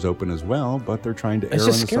those theaters open as well, but they're trying to err on the side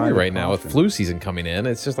of caution. It's just scary right now with flu season coming in.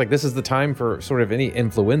 It's just like this is the time for sort of any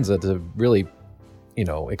influenza to really,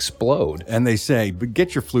 explode. And they say, but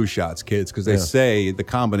get your flu shots, kids, because they say the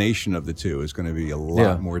combination of the two is going to be a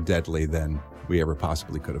lot more deadly than we ever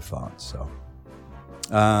possibly could have thought. So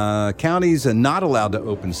counties not allowed to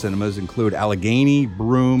open cinemas include Allegheny,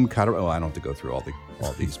 Broome, Colorado. I don't have to go through all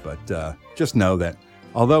these, but just know that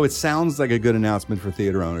although it sounds like a good announcement for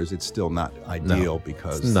theater owners, it's still not ideal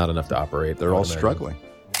because it's not enough to operate. They're all struggling.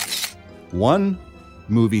 One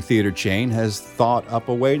movie theater chain has thought up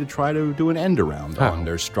a way to try to do an end around on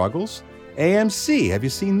their struggles. AMC, have you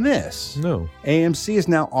seen this? No. AMC is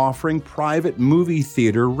now offering private movie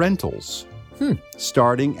theater rentals,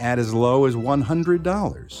 starting at as low as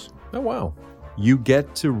 $100. Oh, wow. You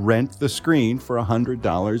get to rent the screen for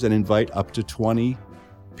 $100 and invite up to 20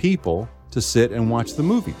 people to sit and watch the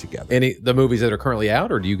movie together. The movies that are currently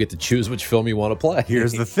out, or do you get to choose which film you want to play?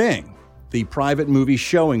 Here's the thing. The private movie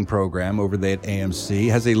showing program over there at AMC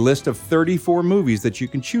has a list of 34 movies that you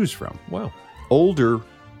can choose from. Wow. Older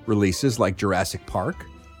releases like Jurassic Park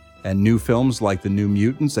and new films like The New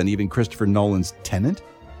Mutants and even Christopher Nolan's Tenet.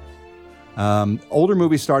 Older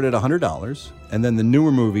movies start at $100, and then the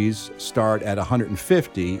newer movies start at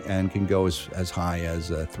 $150 and can go as high as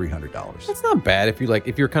 $300. That's not bad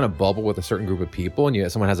if you're kind of bubble with a certain group of people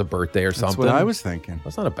and someone has a birthday or something. That's what I was thinking.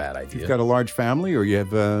 That's not a bad idea. If you've got a large family or you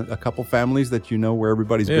have a couple families that you know where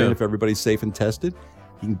everybody's been, if everybody's safe and tested,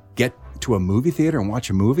 you can get to a movie theater and watch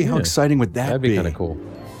a movie. How exciting would that be? That'd be kind of cool.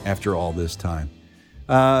 After all this time.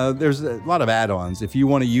 There's a lot of add-ons. If you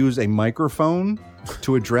want to use a microphone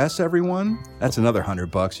to address everyone, that's another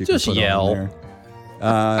 $100 you just can put yell on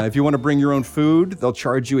there. If you want to bring your own food, they'll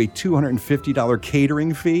charge you a $250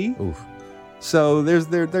 catering fee. Oof. So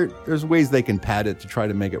there's ways they can pad it to try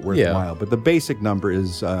to make it worthwhile. But the basic number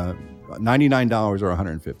is $99 or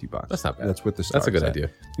 $150. That's not bad. That's what the That's a good idea.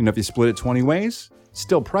 You know, if you split it 20 ways,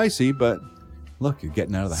 still pricey, but look, you're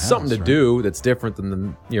getting out of the house. Something to right? do that's different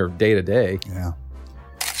than your day to day. Yeah.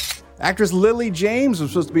 Actress Lily James was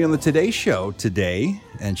supposed to be on the Today Show today,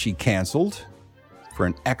 and she canceled for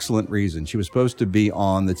an excellent reason. She was supposed to be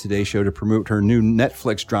on the Today Show to promote her new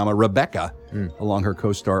Netflix drama, Rebecca, along her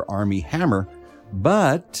co-star Armie Hammer,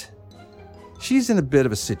 but she's in a bit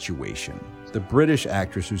of a situation. The British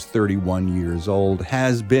actress, who's 31 years old,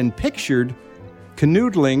 has been pictured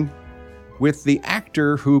canoodling with the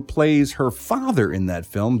actor who plays her father in that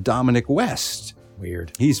film, Dominic West.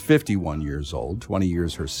 Weird. He's 51 years old, 20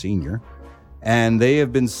 years her senior. And they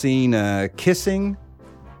have been seen kissing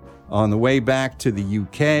on the way back to the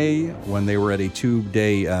UK when they were at a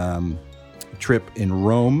 2-day trip in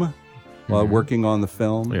Rome while working on the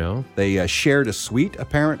film. Yeah. They shared a suite,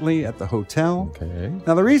 apparently, at the hotel. Okay.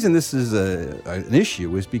 Now, the reason this is an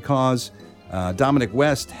issue is because Dominic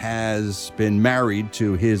West has been married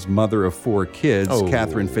to his mother of 4 kids,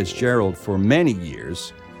 Catherine Fitzgerald, for many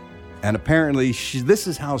years. And apparently, this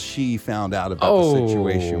is how she found out about the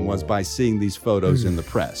situation, was by seeing these photos in the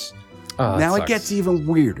press. Now it gets even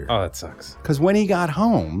weirder. Oh, that sucks. Because when he got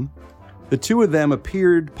home, the two of them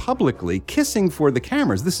appeared publicly kissing for the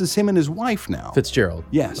cameras. This is him and his wife now. Fitzgerald.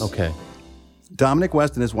 Yes. Okay. Dominic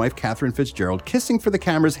West and his wife, Catherine Fitzgerald, kissing for the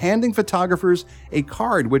cameras, handing photographers a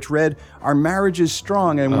card which read, "Our marriage is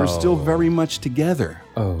strong and we're still very much together."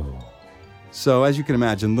 Oh. So, as you can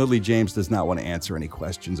imagine, Lily James does not want to answer any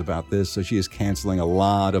questions about this, so she is canceling a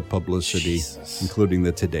lot of publicity, including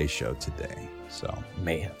the Today Show today. So,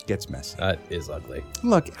 man, gets messy. That is ugly.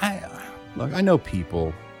 Look, I know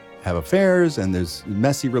people have affairs and there's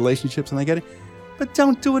messy relationships, and I get it, but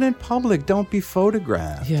don't do it in public. Don't be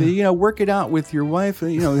photographed. Yeah. You know, work it out with your wife.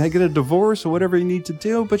 You know, get a divorce or whatever you need to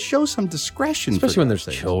do, but show some discretion. Especially when there's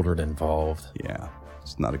children involved. Yeah,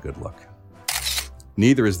 it's not a good look.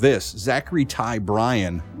 Neither is this. Zachary Ty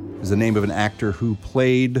Bryan is the name of an actor who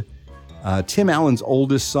played Tim Allen's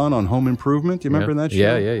oldest son on Home Improvement. Do you remember that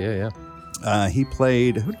show? Yeah. He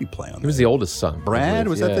played, who did he play on that? He was the oldest son. Brad?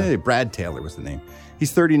 Was that the name? Brad Taylor was the name.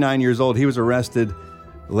 He's 39 years old. He was arrested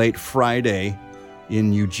late Friday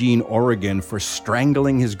in Eugene, Oregon for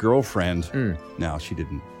strangling his girlfriend. Now, she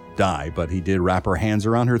didn't die, but he did wrap her hands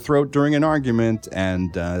around her throat during an argument,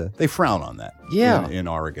 and they frown on that in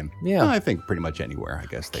Oregon. Yeah. I think pretty much anywhere, I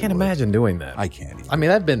guess. They Can't would. imagine doing that. I can't either. I mean,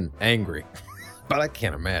 I've been angry, but I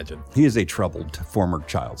can't imagine. He is a troubled former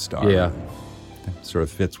child star. Yeah. Sort of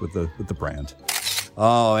fits with the brand.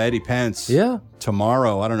 Oh, Eddie Pence. Yeah.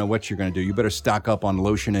 Tomorrow, I don't know what you're going to do. You better stock up on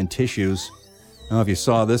lotion and tissues. I don't know if you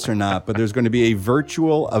saw this or not, but there's going to be a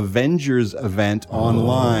virtual Avengers event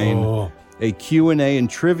online. A Q&A and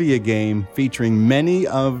trivia game featuring many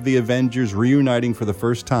of the Avengers reuniting for the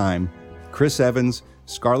first time. Chris Evans,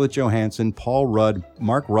 Scarlett Johansson, Paul Rudd,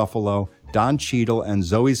 Mark Ruffalo, Don Cheadle, and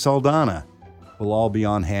Zoe Saldana will all be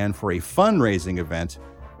on hand for a fundraising event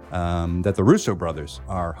that the Russo brothers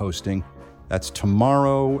are hosting. That's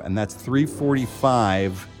tomorrow, and that's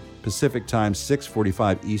 3:45 Pacific time,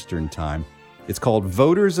 6:45 Eastern time. It's called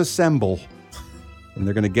Voters Assemble. And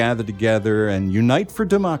they're going to gather together and unite for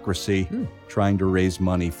democracy, trying to raise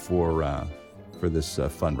money for this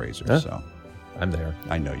fundraiser. Huh? So I'm there.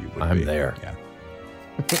 I know you would. I'm there. Yeah.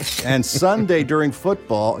 And Sunday during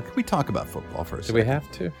football, can we talk about football for a second? Do we have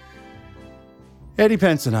to? Eddie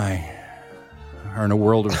Pence and I are in a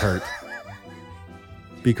world of hurt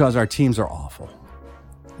because our teams are awful.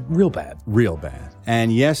 Real bad. Real bad.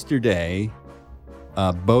 And yesterday,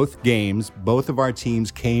 both of our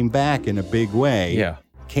teams came back in a big way. Yeah.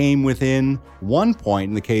 Came within 1 point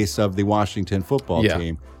in the case of the Washington football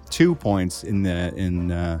team, 2 points in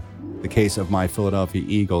the case of my Philadelphia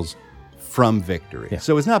Eagles from victory. Yeah.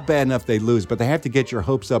 So it's not bad enough they lose, but they have to get your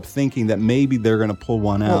hopes up thinking that maybe they're going to pull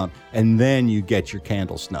one out, and then you get your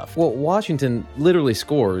candle snuffed. Well, Washington literally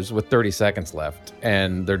scores with 30 seconds left,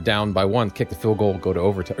 and they're down by 1, kick the field goal, go to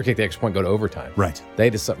overtime, or kick the extra point, go to overtime. Right. They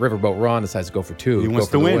decide, Riverboat Ron decides to go for 2. He wants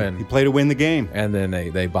to win. He played to win the game. And then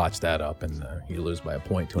they botch that up, and you lose by a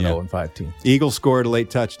point to an 0-5 team. Eagles scored a late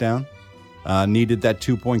touchdown. Needed that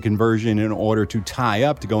 2-point conversion in order to tie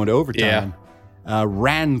up to go into overtime.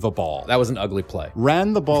 Ran the ball. That was an ugly play.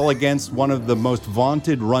 Ran the ball against one of the most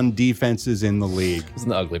vaunted run defenses in the league. It was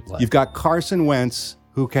an ugly play. You've got Carson Wentz,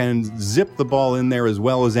 who can zip the ball in there as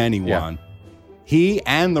well as anyone. He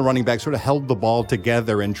and the running back sort of held the ball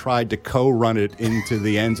together and tried to co-run it into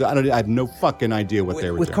the end zone. I have no fucking idea what they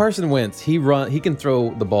were doing. With Carson Wentz, he can throw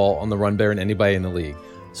the ball on the run better than anybody in the league.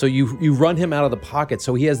 So you run him out of the pocket,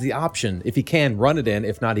 so he has the option, if he can, run it in.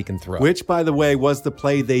 If not, he can throw. Which, by the way, was the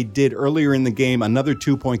play they did earlier in the game, another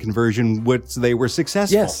 2-point conversion, which they were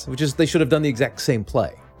successful. Yes, which is they should have done the exact same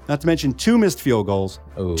play. Not to mention 2 missed field goals,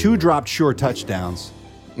 2 dropped short touchdowns.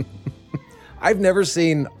 I've never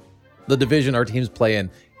seen the division our teams play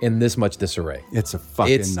in this much disarray. It's a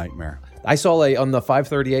fucking nightmare. I saw on the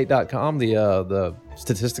 538.com, the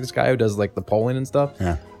statistics guy who does like the polling and stuff.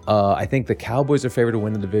 Yeah. I think the Cowboys are favored to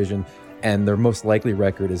win the division, and their most likely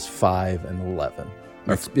record is 5-11.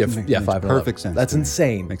 Makes 5-11. Perfect sense. That's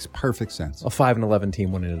insane. Makes perfect sense. A 5-11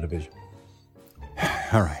 team winning a division.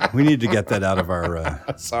 All right, we need to get that out of our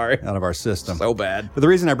out of our system. So bad. But the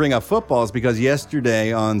reason I bring up football is because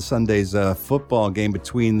yesterday on Sunday's football game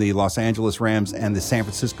between the Los Angeles Rams and the San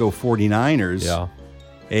Francisco 49ers,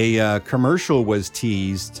 a commercial was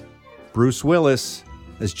teased. Bruce Willis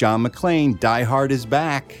as John McClane, Die Hard is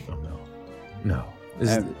back. Oh, no.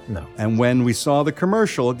 No. And when we saw the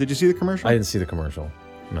commercial, did you see the commercial? I didn't see the commercial.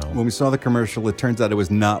 No. When we saw the commercial, it turns out it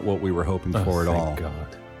was not what we were hoping for at all. Thank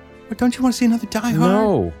God. But don't you want to see another Die Hard?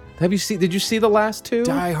 No. Did you see the last two?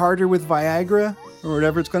 Die Harder with Viagra or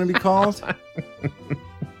whatever it's going to be called?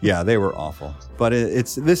 Yeah, they were awful. But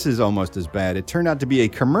this is almost as bad. It turned out to be a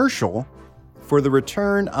commercial for the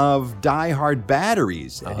return of Die Hard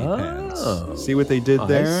batteries, Eddie Pence. See what they did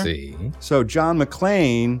there? I see. So John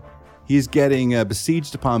McClane, he's getting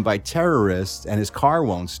besieged upon by terrorists and his car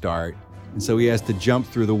won't start. And so he has to jump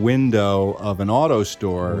through the window of an auto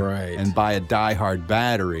store and buy a Die Hard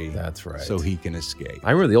battery. That's right. So he can escape.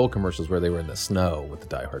 I remember the old commercials where they were in the snow with the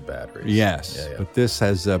Die Hard batteries. Yes. Yeah. But this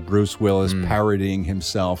has Bruce Willis parodying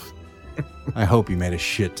himself. I hope he made a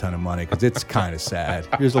shit ton of money because it's kind of sad.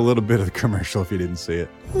 Here's a little bit of the commercial if you didn't see it.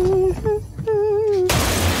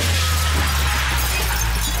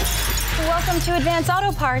 Welcome to Advance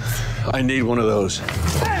Auto Parts. I need one of those.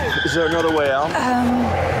 Is there another way out?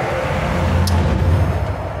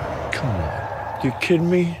 Come on. You kidding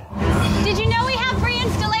me? Did you know we have free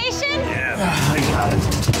installation? Yeah, I got it.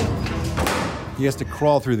 He has to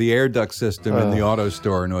crawl through the air duct system in the auto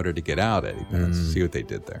store in order to get out, Eddie Pence. See what they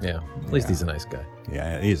did there. Yeah. At least he's a nice guy.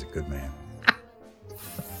 Yeah, he's a good man.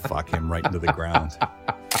 Fuck him right into the ground.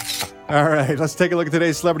 All right, let's take a look at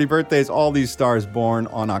today's celebrity birthdays. All these stars born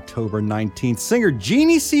on October 19th. Singer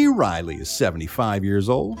Jeannie C. Riley is 75 years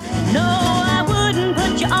old. No, I wouldn't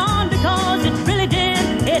put you on because it really did.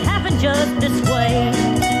 It happened just this way.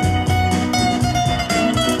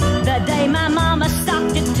 The day my mama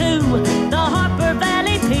socked it to the Harper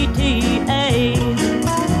Valley PTA.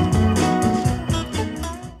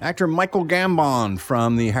 Actor Michael Gambon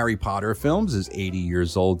from the Harry Potter films is 80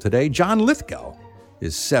 years old today. John Lithgow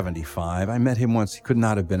is 75. I met him once. He could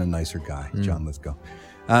not have been a nicer guy, John Lithgow.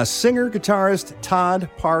 Singer-guitarist Todd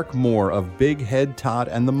Park Moore of Big Head Todd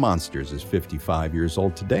and the Monsters is 55 years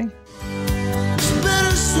old today.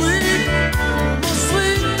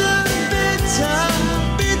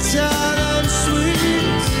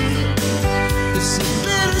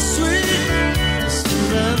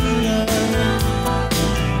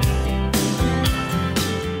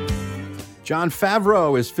 Jon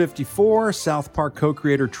Favreau is 54. South Park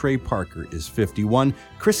co-creator Trey Parker is 51.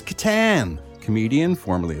 Chris Kattan, comedian,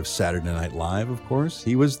 formerly of Saturday Night Live, of course.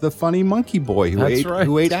 He was the funny monkey boy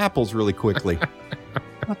who ate apples really quickly.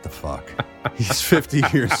 What the fuck? He's 50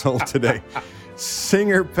 years old today.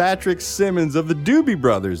 Singer Patrick Simmons of the Doobie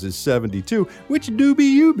Brothers is 72. Which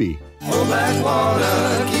Doobie you be? Oh, black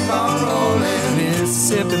water, keep on rolling.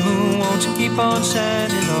 Mississippi moon, won't you keep on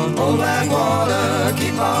shining on me? Oh, black water,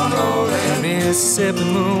 keep on rolling. Mississippi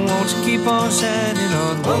moon, won't you keep on shining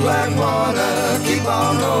on me? Oh, black water, keep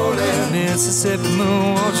on rolling. Mississippi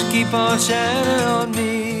moon, won't you keep on shining on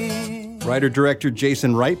me? Writer-director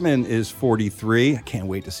Jason Reitman is 43. I can't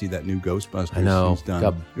wait to see that new Ghostbusters. I know. He's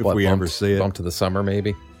done, if we ever see it. Bump to the summer,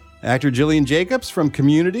 maybe. Actor Gillian Jacobs from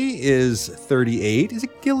Community is 38. Is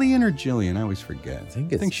it Gillian or Jillian? I always forget.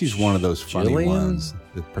 I think she's one of those funny ones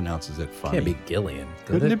that pronounces it funny. Can't be Gillian.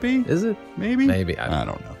 Couldn't it be? Is it? Maybe? Maybe. I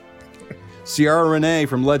don't know. Ciara Renee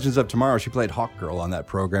from Legends of Tomorrow. She played Hawkgirl on that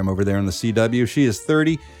program over there on the CW. She is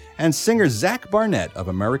 30. And singer Zach Barnett of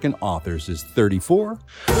American Authors is 34.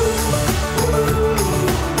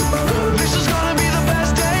 This is gonna be the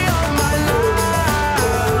best day of my life.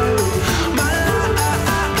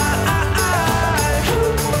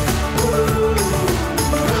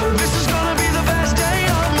 This is gonna be the best day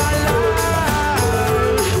of my life.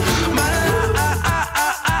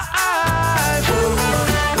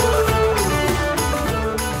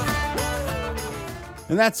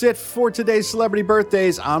 And that's it for today's celebrity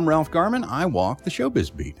birthdays. I'm Ralph Garman. I walk the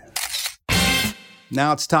showbiz beat.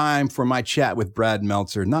 Now it's time for my chat with Brad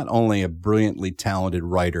Meltzer, not only a brilliantly talented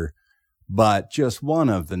writer, but just one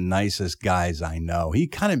of the nicest guys I know. He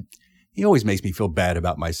always makes me feel bad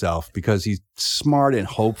about myself because he's smart and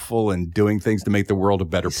hopeful and doing things to make the world a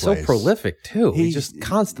better place. So prolific too. He's just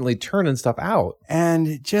constantly turning stuff out.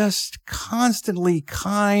 And just constantly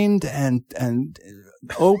kind and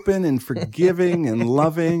open and forgiving and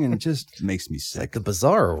loving, and it just makes me sick. Like the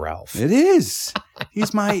bizarro Ralph. It is.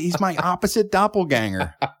 He's my opposite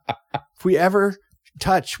doppelganger. If we ever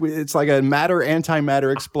touch, it's like a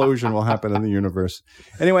antimatter explosion will happen in the universe.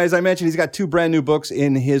 Anyway, as I mentioned, he's got 2 brand new books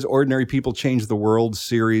in his Ordinary People Change the World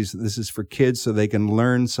series. This is for kids so they can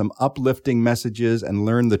learn some uplifting messages and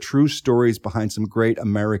learn the true stories behind some great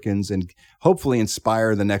Americans and hopefully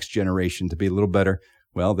inspire the next generation to be a little better,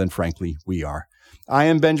 well, than frankly we are. I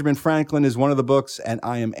Am Benjamin Franklin is one of the books, and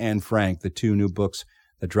I Am Anne Frank, the 2 new books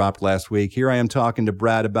that dropped last week. Here I am talking to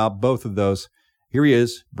Brad about both of those. Here he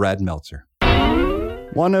is, Brad Meltzer.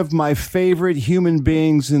 One of my favorite human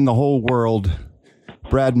beings in the whole world,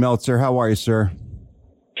 Brad Meltzer. How are you, sir?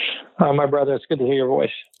 My brother, it's good to hear your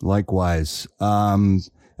voice. Likewise.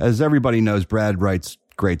 As everybody knows, Brad writes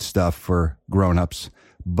great stuff for grown-ups,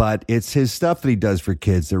 but it's his stuff that he does for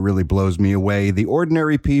kids that really blows me away. The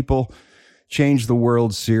Ordinary People Change the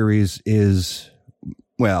World series is,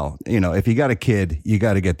 well, if you got a kid, you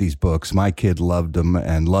got to get these books. My kid loved them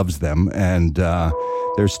and loves them. And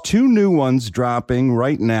there's 2 new ones dropping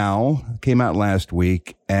right now. Came out last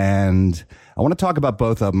week. And I want to talk about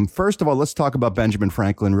both of them. First of all, let's talk about Benjamin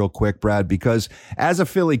Franklin real quick, Brad, because as a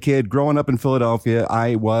Philly kid growing up in Philadelphia,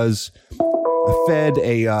 I was fed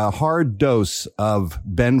a hard dose of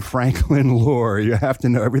Ben Franklin lore. You have to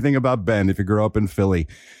know everything about Ben if you grow up in Philly.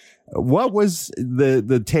 What was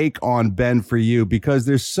the take on Ben for you? Because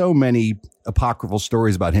there's so many apocryphal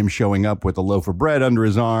stories about him showing up with a loaf of bread under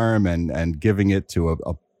his arm and giving it to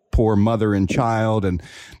a poor mother and child, and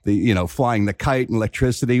flying the kite and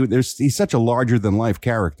electricity. He's such a larger than life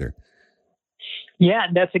character. Yeah,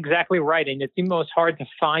 that's exactly right. And it's almost hard to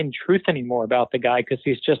find truth anymore about the guy because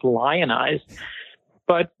he's just lionized.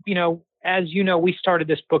 But, as you know, we started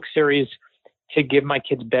this book series to give my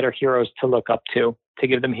kids better heroes to look up to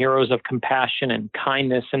give them heroes of compassion and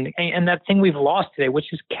kindness and that thing we've lost today,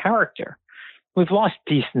 which is character. We've lost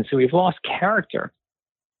decency. We've lost character.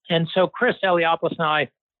 And so Chris Eliopoulos and I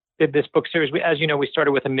did this book series. As you know, we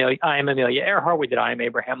started with I Am Amelia Earhart. We did I Am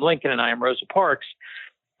Abraham Lincoln and I Am Rosa Parks.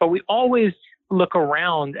 But we always look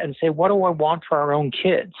around and say, what do I want for our own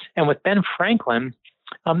kids? And with Ben Franklin,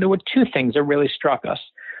 there were 2 things that really struck us.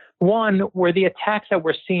 One were the attacks that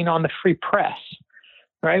we're seeing on the free press.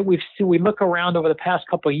 Right? We look around over the past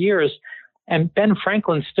couple of years, and Ben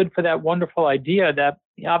Franklin stood for that wonderful idea that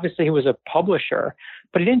obviously he was a publisher,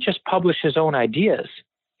 but he didn't just publish his own ideas.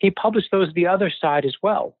 He published those of the other side as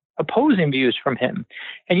well, opposing views from him.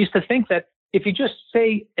 And used to think that if you just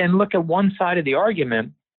say and look at one side of the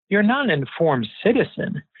argument, you're not an informed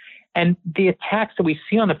citizen. And the attacks that we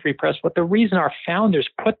see on the free press, what the reason our founders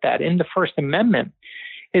put that in the First Amendment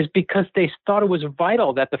is because they thought it was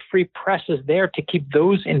vital that the free press is there to keep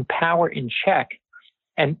those in power in check.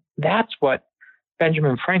 And that's what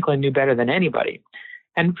Benjamin Franklin knew better than anybody.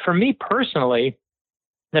 And for me personally,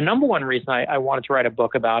 the number one reason I wanted to write a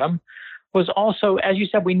book about him was also, as you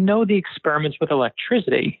said, we know the experiments with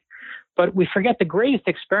electricity, but we forget the greatest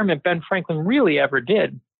experiment Ben Franklin really ever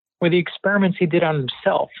did were the experiments he did on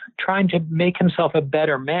himself, trying to make himself a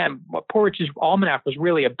better man. What Poor Rich's Almanac was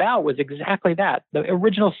really about was exactly that, the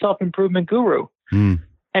original self-improvement guru.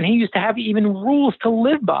 And he used to have even rules to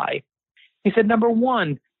live by. He said, number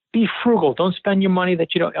 1, be frugal. Don't spend your money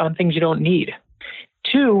on things you don't need.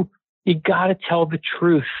 2, you got to tell the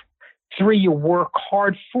truth. 3, you work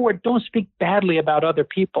hard for it. Don't speak badly about other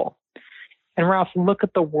people. And Ralph, look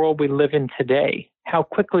at the world we live in today. How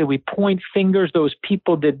quickly we point fingers. Those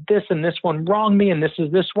people did this and this one wronged me and this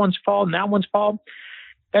is this one's fault and that one's fault.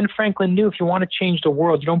 Ben Franklin knew if you want to change the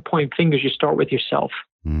world, you don't point fingers, you start with yourself.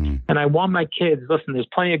 And I want my kids, listen, there's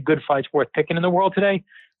plenty of good fights worth picking in the world today,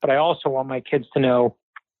 but I also want my kids to know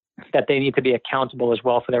that they need to be accountable as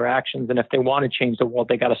well for their actions. And if they want to change the world,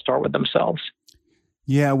 they got to start with themselves.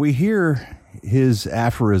 Yeah, we hear his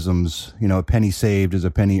aphorisms, a penny saved is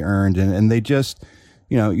a penny earned. And they just,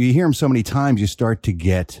 you hear them so many times, you start to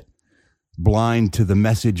get blind to the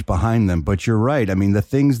message behind them. But you're right. I mean, the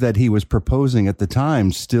things that he was proposing at the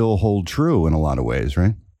time still hold true in a lot of ways,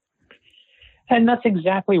 right? And that's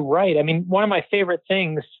exactly right. I mean, one of my favorite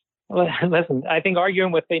things, listen, I think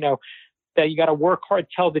arguing with, that you got to work hard,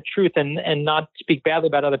 tell the truth and not speak badly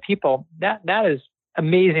about other people, that is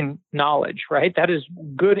amazing knowledge, right? That is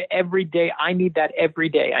good every day. I need that every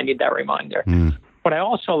day. I need that reminder. What I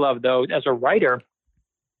also love, though, as a writer,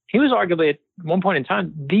 he was arguably at one point in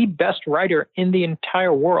time the best writer in the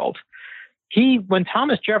entire world. When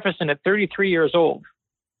Thomas Jefferson, at 33 years old,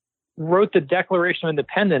 wrote the Declaration of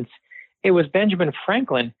Independence, it was Benjamin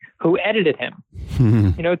Franklin who edited him.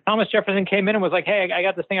 Thomas Jefferson came in and was like, hey, I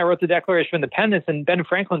got this thing. I wrote the Declaration of Independence. And Ben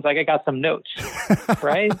Franklin's like, I got some notes,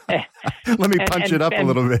 right? Let me punch it up a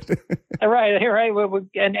little bit. Right.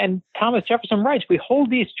 And Thomas Jefferson writes, we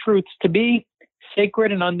hold these truths to be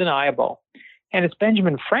sacred and undeniable. And it's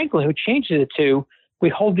Benjamin Franklin who changes it to, we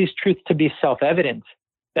hold these truths to be self-evident,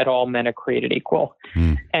 that all men are created equal.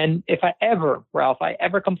 And if Ralph, I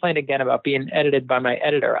ever complain again about being edited by my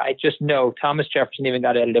editor, I just know Thomas Jefferson even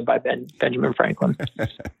got edited by Benjamin Franklin.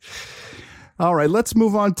 All right, let's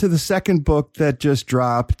move on to the second book that just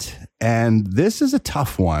dropped. And this is a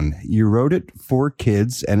tough one. You wrote it for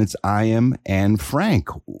kids, and it's I Am Anne Frank.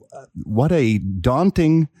 What a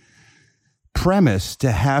daunting premise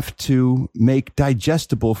to have to make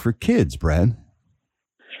digestible for kids, Brad.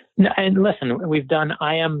 No, and listen, we've done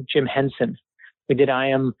I Am Jim Henson. We did I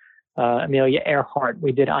Am Amelia Earhart.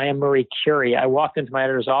 We did I Am Marie Curie. I walked into my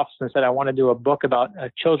editor's office and said, I want to do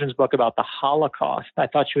a children's book about the Holocaust. I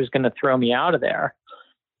thought she was going to throw me out of there.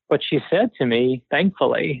 What she said to me,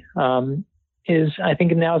 thankfully, is I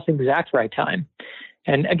think now is the exact right time.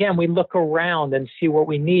 And again, we look around and see what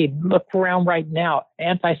we need. Look around right now.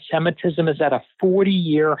 Anti-Semitism is at a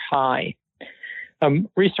 40-year high. A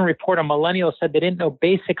recent report on millennials said they didn't know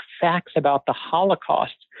basic facts about the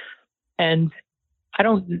Holocaust. And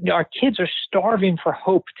our kids are starving for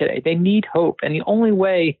hope today. They need hope. And the only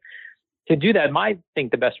way to do that, I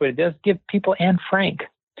think the best way to do it is give people Anne Frank,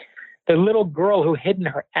 the little girl who hid in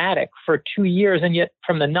her attic for 2 years and yet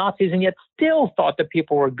from the Nazis and yet still thought that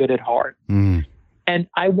people were good at heart. And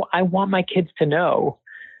I want my kids to know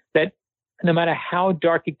that no matter how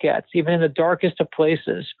dark it gets, even in the darkest of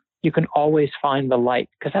places, you can always find the light,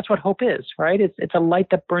 because that's what hope is, right? It's a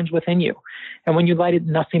light that burns within you. And when you light it,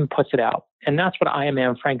 nothing puts it out. And that's what I Am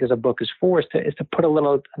Anne Frank as a book is for, is to put a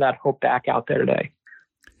little of that hope back out there today.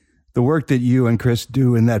 The work that you and Chris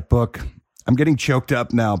do in that book, I'm getting choked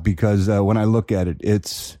up now because when I look at it,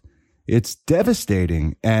 it's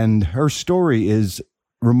devastating. And her story is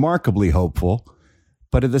remarkably hopeful.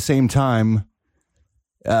 But at the same time,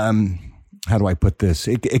 how do I put this?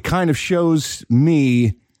 It kind of shows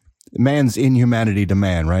me man's inhumanity to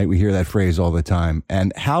man, right? We hear that phrase all the time.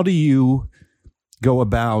 And how do you go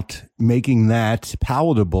about making that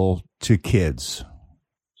palatable to kids?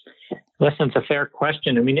 Listen, it's a fair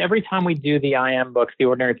question. I mean, every time we do the I Am books, the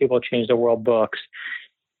Ordinary People Change the World books,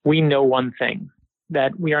 we know one thing,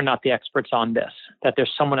 that we are not the experts on this, that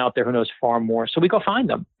there's someone out there who knows far more. So we go find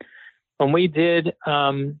them. When we did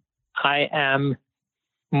I'm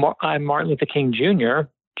Martin Luther King Jr.,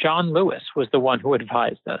 John Lewis was the one who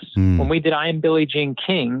advised us. When we did I Am Billie Jean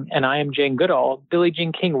King and I Am Jane Goodall, Billie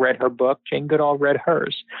Jean King read her book, Jane Goodall read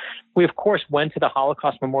hers. We, of course, went to the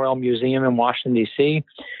Holocaust Memorial Museum in Washington, D.C.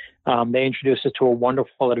 They introduced us to a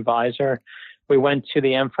wonderful advisor. We went to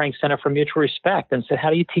the Anne Frank Center for Mutual Respect and said, how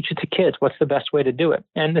do you teach it to kids? What's the best way to do it?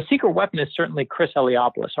 And the secret weapon is certainly Chris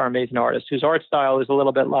Eliopoulos, our amazing artist, whose art style is a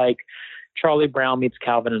little bit like Charlie Brown meets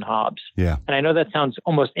Calvin and Hobbes. Yeah. And I know that sounds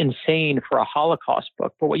almost insane for a Holocaust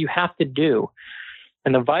book, but what you have to do,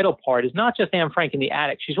 and the vital part, is not just Anne Frank in the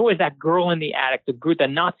attic. She's always that girl in the attic, the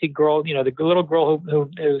Nazi girl, the little girl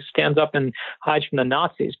who stands up and hides from the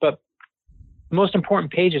Nazis. But the most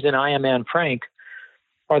important pages in I Am Anne Frank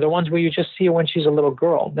are the ones where you just see her when she's a little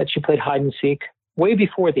girl, that she played hide and seek way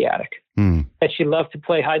before the attic, that she loved to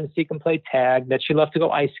play hide and seek and play tag, that she loved to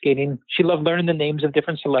go ice skating. She loved learning the names of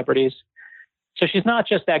different celebrities. So she's not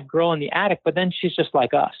just that girl in the attic, but then she's just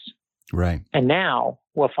like us. Right. And now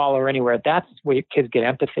we'll follow her anywhere. That's where kids get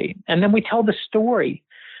empathy. And then we tell the story.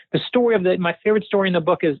 The story of my favorite story in the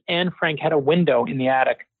book is Anne Frank had a window in the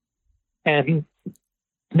attic. And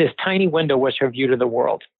this tiny window was her view to the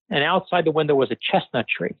world. And outside the window was a chestnut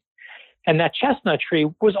tree. And that chestnut tree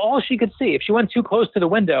was all she could see. If she went too close to the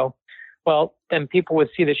window, well, then people would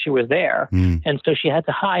see that she was there. And so she had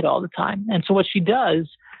to hide all the time. And so what she does,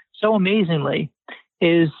 so amazingly,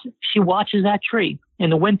 is she watches that tree.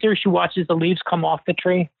 In the winter, she watches the leaves come off the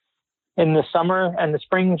tree. In the summer and the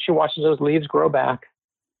spring, she watches those leaves grow back.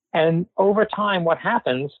 And over time, what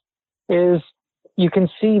happens is you can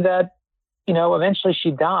see that, eventually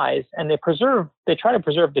she dies, and they try to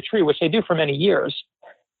preserve the tree, which they do for many years.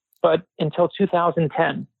 But until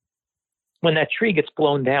 2010, when that tree gets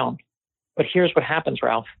blown down. But here's what happens,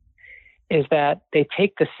 Ralph, is that they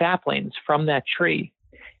take the saplings from that tree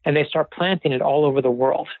and they start planting it all over the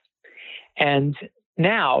world. And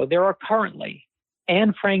now there are currently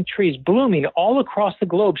Anne Frank trees blooming all across the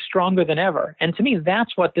globe, stronger than ever. And to me,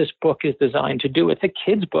 that's what this book is designed to do. It's a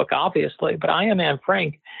kid's book, obviously, but I Am Anne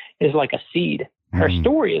Frank is like a seed. Her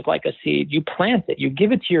story is like a seed. You plant it, you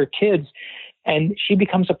give it to your kids, and she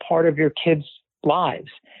becomes a part of your kids' lives,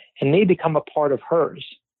 and they become a part of hers.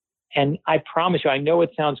 And I promise you, I know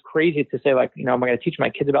it sounds crazy to say, like, I'm going to teach my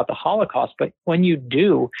kids about the Holocaust, but when you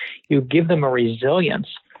do, you give them a resilience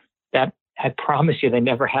that I promise you they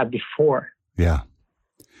never had before. Yeah.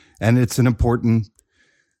 And it's an important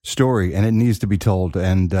story, and it needs to be told.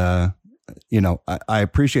 And, I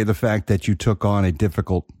appreciate the fact that you took on a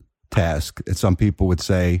difficult task. Some people would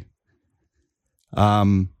say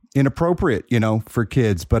inappropriate, for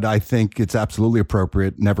kids, but I think it's absolutely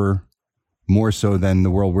appropriate, never more so than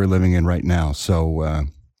the world we're living in right now. So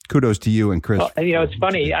kudos to you and Chris. Well, it's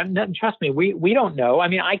funny. Trust me, we don't know. I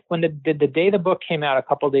mean, when the day the book came out a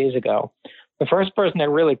couple of days ago, the first person that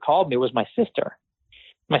really called me was my sister.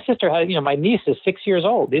 My sister had, my niece is 6 years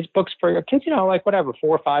old. These books for kids, like whatever,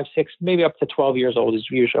 4, 5, 6, maybe up to 12 years old is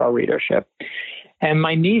usually our readership. And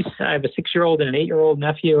my niece, I have a 6-year-old and an 8-year-old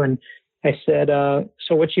nephew. And I said,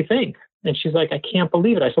 so what'd you think? And she's like, I can't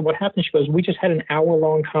believe it. I said, what happened? She goes, we just had an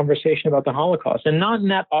hour-long conversation about the Holocaust, and not in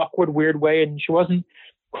that awkward, weird way. And she wasn't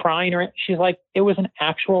crying she's like, it was an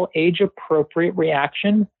actual age-appropriate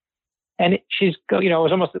reaction. And it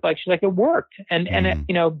was almost like, she's like, it worked. And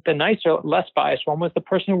the nicer, less biased one was the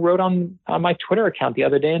person who wrote on my Twitter account the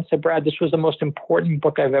other day and said, Brad, this was the most important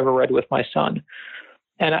book I've ever read with my son.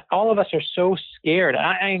 And all of us are so scared,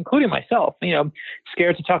 I including myself,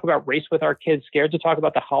 scared to talk about race with our kids, scared to talk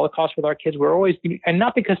about the Holocaust with our kids. We're always, and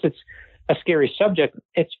not because it's a scary subject,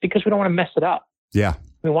 it's because we don't want to mess it up. Yeah.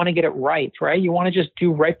 We want to get it right? You want to just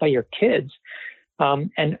do right by your kids.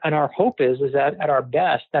 And our hope is that at our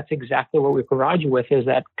best, that's exactly what we provide you with, is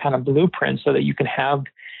that kind of blueprint so that you can have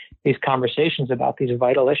these conversations about these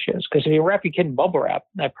vital issues. Because if you wrap your kid in bubble wrap,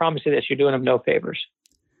 I promise you this, you're doing them no favors.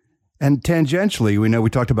 And tangentially, we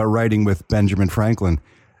talked about writing with Benjamin Franklin.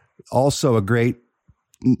 Also, a great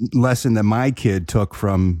lesson that my kid took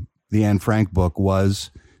from the Anne Frank book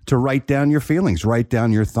was to write down your feelings, write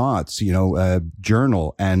down your thoughts,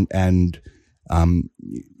 journal and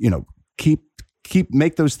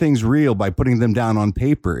make those things real by putting them down on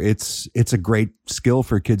paper. It's a great skill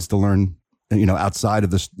for kids to learn, outside of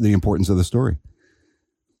the importance of the story.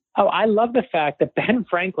 Oh, I love the fact that Ben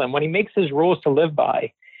Franklin, when he makes his rules to live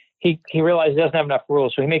by, he realizes he doesn't have enough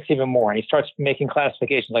rules, so he makes even more. And he starts making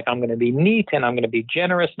classifications like, I'm going to be neat, and I'm going to be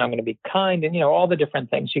generous, and I'm going to be kind, and, all the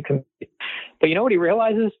different things you can. But you know what he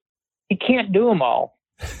realizes? He can't do them all.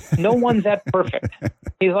 No one's that perfect.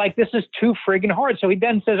 He's like, this is too friggin' hard. So he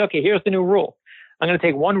then says, okay, here's the new rule. I'm going to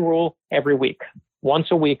take one rule every week. Once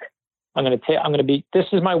a week, this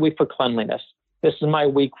is my week for cleanliness. This is my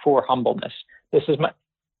week for humbleness.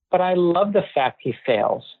 But I love the fact he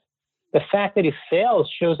fails. The fact that he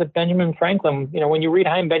fails shows that Benjamin Franklin, when you read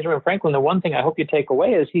Hi, I'm Benjamin Franklin, the one thing I hope you take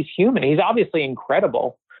away is he's human. He's obviously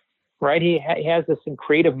incredible, right? He has this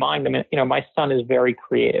creative mind. I mean, my son is very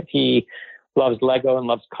creative. He loves Lego and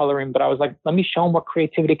loves coloring, but I was like, let me show him what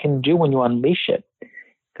creativity can do when you unleash it.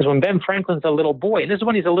 Because when Ben Franklin's a little boy, and this is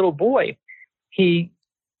when he's a little boy, he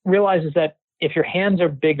realizes that if your hands are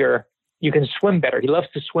bigger, you can swim better. He loves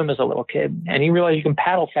to swim as a little kid, and he realized you can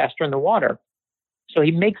paddle faster in the water. So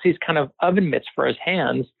he makes these kind of oven mitts for his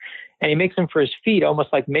hands, and he makes them for his feet,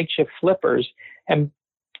 almost like makeshift flippers, and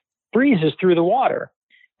breezes through the water.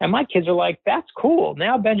 And my kids are like, that's cool.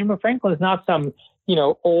 Now Benjamin Franklin is not some,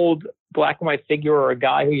 old black and white figure or a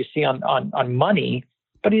guy who you see on money,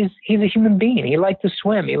 but he's a human being. He liked to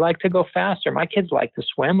swim. He liked to go faster. My kids like to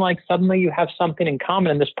swim. Like, suddenly you have something in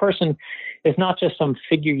common, and this person is not just some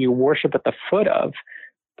figure you worship at the foot of,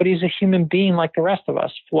 but he's a human being like the rest of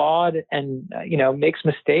us, flawed and, makes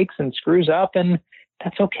mistakes and screws up, and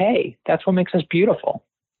that's okay. That's what makes us beautiful.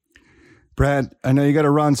 Brad, I know you got to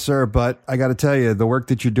run, sir, but I got to tell you, the work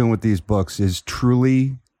that you're doing with these books is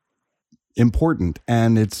truly important,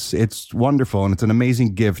 and it's wonderful, and it's an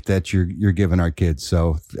amazing gift that you're giving our kids.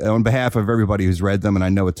 So on behalf of everybody who's read them, and I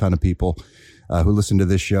know a ton of people who listen to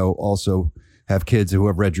this show also have kids who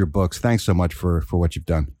have read your books, thanks so much for what you've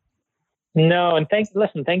done. No, and thank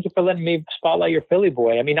you for letting me spotlight your Philly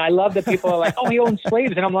boy. I mean, I love that people are like, oh, he owned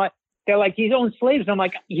slaves. And I'm like, they're like, he's owned slaves. And I'm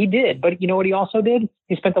like, he did. But you know what he also did?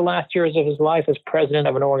 He spent the last years of his life as president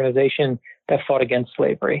of an organization that fought against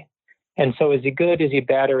slavery. And so is he good? Is he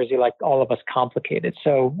bad? Or is he like all of us, complicated?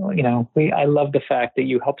 So, I love the fact that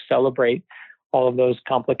you help celebrate all of those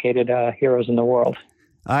complicated heroes in the world.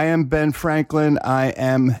 I am Ben Franklin. I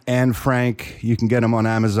am Anne Frank. You can get them on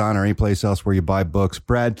Amazon or any place else where you buy books.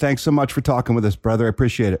 Brad, thanks so much for talking with us, brother. I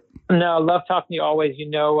appreciate it. No, love talking to you always. You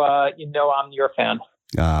know I'm your fan.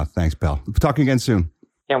 Thanks, pal. We'll talk again soon.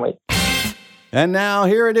 Can't wait. And now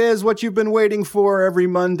here it is, what you've been waiting for. Every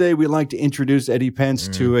Monday, we like to introduce Eddie Pence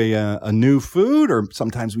to a new food, or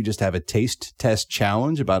sometimes we just have a taste test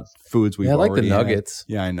challenge about foods we've already I like the nuggets.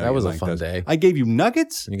 Had. Yeah, I know. That was a fun day. I gave you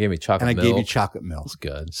nuggets. And you gave me chocolate milk. And I gave you chocolate milk. That's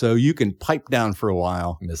good. So you can pipe down for a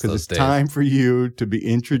while Miss because those it's days. time for you to be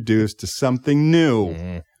introduced to something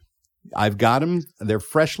new. I've got them. They're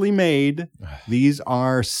freshly made. These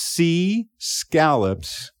are sea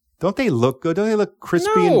scallops. Don't they look good? Don't they look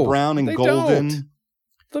crispy and brown and golden? Don't.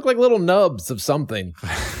 Look like little nubs of something.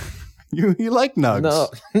 You like nugs? No,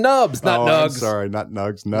 nubs, not nugs. I'm sorry, not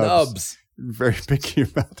nugs. Nubs. Very picky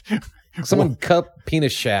about. Someone cut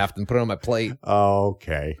penis shaft and put it on my plate.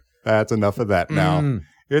 Okay, that's enough of that. Now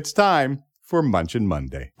it's time for Munchin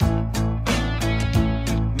Monday.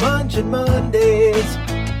 Munchin Mondays.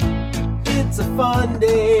 It's a fun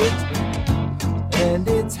day, and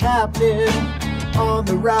it's happening on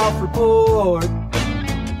the Ralph Report.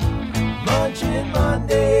 Munchin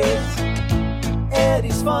Mondays,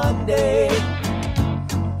 Eddie's fun day.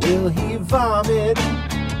 Will he vomit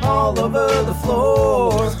all over the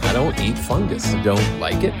floor? I don't eat fungus. I don't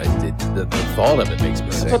like it. The thought of it makes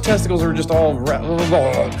me sick. I thought testicles are just all...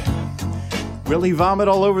 Will he vomit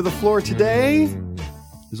all over the floor today?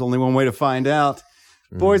 There's only one way to find out.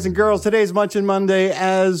 Boys and girls, today's Munchin Monday,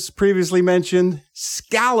 as previously mentioned,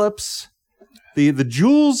 scallops. The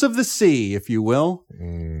jewels of the sea, if you will.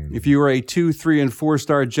 If you are a 2, 3, and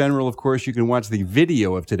 4-star general, of course, you can watch the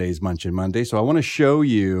video of today's Munchin Monday. So I want to show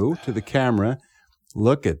you to the camera.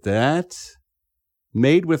 Look at that.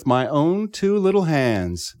 Made with my own 2 little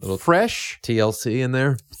hands. Little fresh TLC in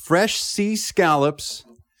there. Fresh sea scallops.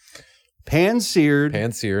 Pan-seared.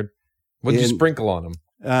 Pan-seared. What did you sprinkle on them?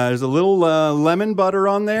 There's a little lemon butter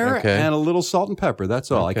on there Okay. and a little salt and pepper.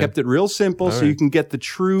 That's all. Okay. I kept it real simple All so right. you can get the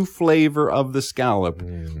true flavor of the scallop,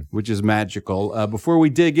 which is magical. Before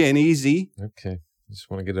we dig in, easy. Okay.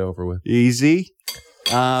 Just want to get it over with. Easy.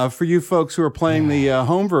 For you folks who are playing the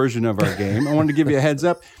home version of our game, I wanted to give you a heads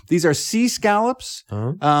up. These are sea scallops.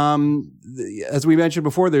 As we mentioned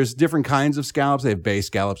before, there's different kinds of scallops. They have bay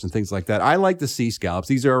scallops and things like that. I like the sea scallops.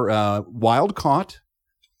 These are wild caught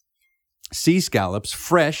sea scallops,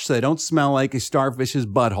 fresh, so they don't smell like a starfish's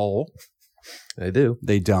butthole. They do.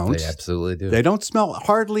 They don't. They absolutely do. They don't smell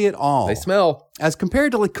hardly at all. They smell. As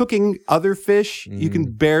compared to like cooking other fish, you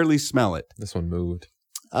can barely smell it. This one moved.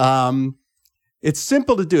 It's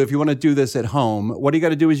simple to do if you want to do this at home. What you got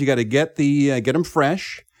to do is you got to get them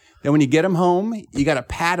fresh. Then when you get them home, you got to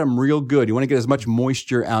pat them real good. You want to get as much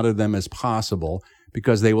moisture out of them as possible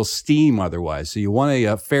because they will steam otherwise. So you want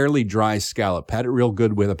a fairly dry scallop. Pat it real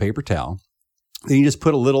good with a paper towel. Then you just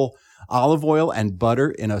put a little olive oil and butter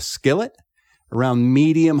in a skillet around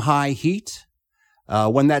medium-high heat.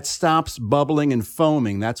 When that stops bubbling and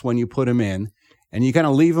foaming, that's when you put them in. And you kind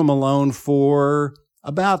of leave them alone for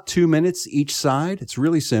about 2 minutes each side. It's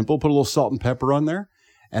really simple. Put a little salt and pepper on there.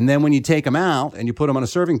 And then when you take them out and you put them on a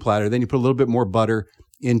serving platter, then you put a little bit more butter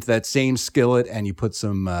into that same skillet and you put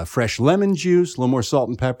some fresh lemon juice, a little more salt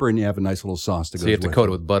and pepper, and you have a nice little sauce to go with it. So you have to coat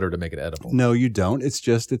it with butter to make it edible. No, you don't. It's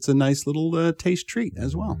a nice little taste treat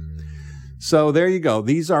as well. So there you go.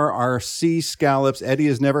 These are our sea scallops. Eddie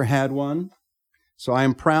has never had one. So I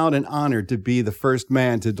am proud and honored to be the first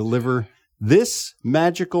man to deliver this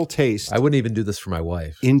magical taste. I wouldn't even do this for my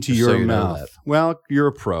wife. Into your so you know mouth. that. Well, you're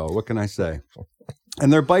a pro. What can I say?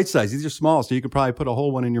 And they're bite-sized. These are small, so you could probably put a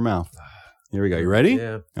whole one in your mouth. Here we go. You ready?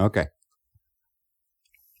 Yeah. Okay.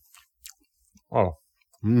 Oh.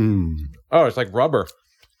 Oh, it's like rubber.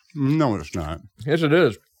 No, it's not. Yes, it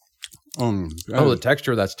is. Oh, the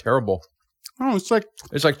texture, that's terrible. Oh, it's like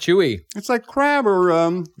chewy. It's like crab or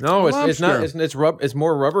no, it's not. lobster. It's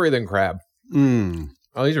more rubbery than crab.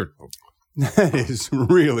 Oh, these are. That is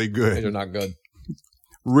really good. These are not good.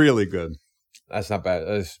 Really good. That's not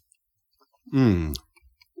bad.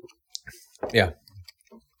 Yeah.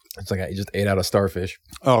 It's like I just ate out a starfish.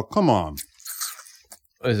 Oh, come on.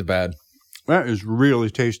 This is bad. That is really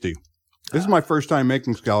tasty. This is my first time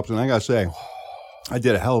making scallops, and I gotta say, I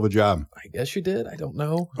did a hell of a job. I guess you did. I don't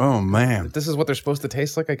know. Oh, man. If this is what they're supposed to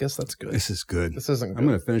taste like, I guess that's good. This is good. This isn't good. I'm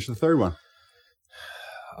going to finish the third one.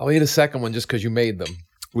 I'll eat a second one just because you made them.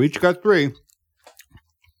 We each got 3.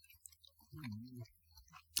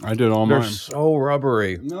 I did all mine. They're so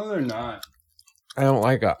rubbery. No, they're not. I don't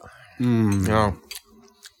like it. No.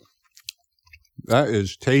 That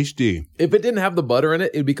is tasty. If it didn't have the butter in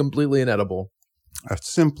it, it'd be completely inedible.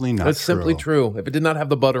 That's simply not That's simply true. If it did not have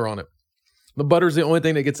the butter on it. The butter's the only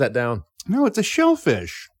thing that gets that down. No, it's a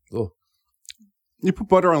shellfish. Oh. You put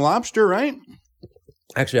butter on lobster, right?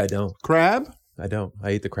 Actually, I don't. Crab? I don't.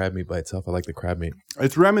 I eat the crab meat by itself. I like the crab meat.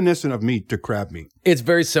 It's reminiscent of meat to crab meat. It's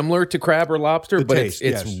very similar to crab or lobster, The but taste,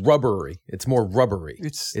 it's yes. rubbery. It's more rubbery.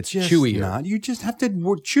 It's just chewier. not. You just have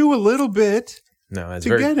to chew a little bit. No, it's to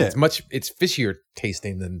very. get it. It's fishier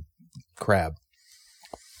tasting than crab.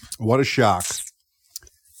 What a shock!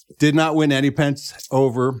 Did not win any pence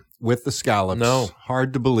over with the scallops. No.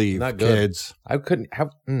 Hard to believe. Not good. Kids. I couldn't have.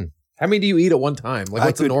 How many do you eat at one time? Like,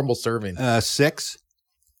 what's a normal serving? 6.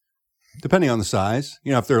 Depending on the size.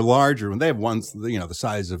 You know, if they're larger, they have ones, the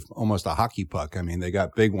size of almost a hockey puck. I mean, they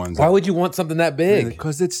got big ones. Why would you want something that big?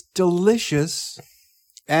 Because it's delicious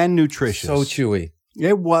and nutritious. So chewy.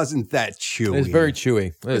 It wasn't that chewy. It's very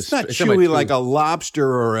chewy. It's not chewy like a lobster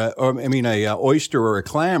or a oyster or a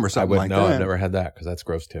clam or something like that. I've never had that because that's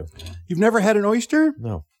gross too. You've never had an oyster?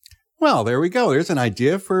 No. Well, there we go. There's an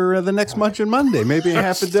idea for the next Munchin Monday. Maybe a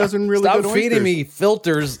half a dozen really Stop good oysters. feeding me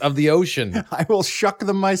filters of the ocean. I will shuck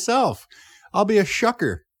them myself. I'll be a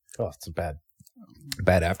shucker. Oh, it's a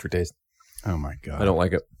bad aftertaste. Oh, my God. I don't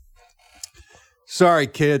like it. Sorry,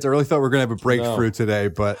 kids. I really thought we were going to have a breakthrough today,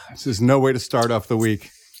 but this is no way to start off the week.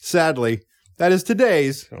 Sadly, that is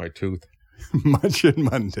today's my tooth. Munchin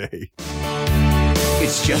Monday.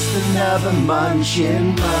 It's just another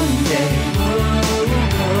Munchin Monday.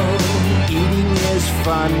 Eating is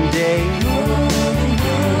fun day.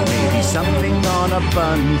 Maybe something on a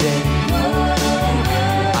bun day.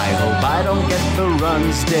 I hope I don't get the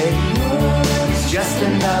runs day. It's just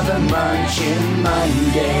another Munchin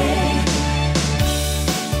Monday.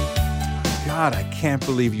 God, I can't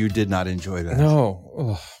believe you did not enjoy that. No.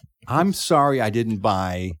 Ugh. I'm sorry I didn't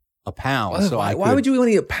buy a pound. Why would you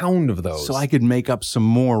only eat a pound of those? So I could make up some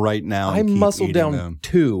more right now. I muscled down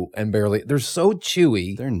 2 and barely. They're so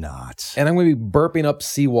chewy. They're not. And I'm going to be burping up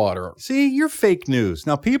seawater. See, you're fake news.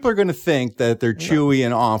 Now, people are going to think that they're chewy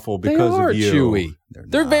and awful because of you. Chewy.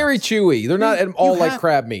 They're very chewy. They're not at all like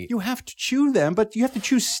crab meat. You have to chew them, but you have to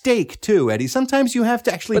chew steak too, Eddie. Sometimes you have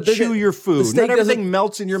to actually chew your food. Not everything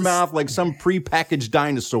melts in your mouth like some prepackaged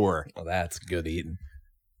dinosaur. Well, that's good eating.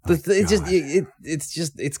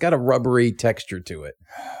 It's got a rubbery texture to it.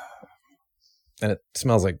 And it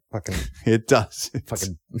smells like fucking... It does.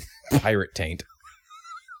 Fucking pirate taint.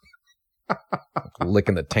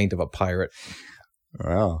 Licking the taint of a pirate.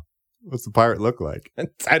 Well, what's the pirate look like?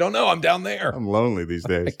 I don't know. I'm down there. I'm lonely these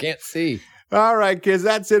days. I can't see. All right, kids,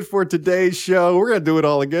 that's it for today's show. We're going to do it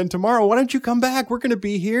all again tomorrow. Why don't you come back? We're going to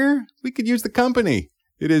be here. We could use the company.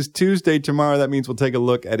 It is Tuesday tomorrow. That means we'll take a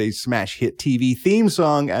look at a smash hit TV theme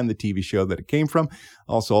song and the TV show that it came from.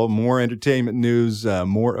 Also, more entertainment news,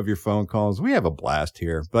 more of your phone calls. We have a blast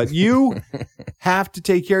here, but you have to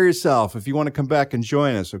take care of yourself if you want to come back and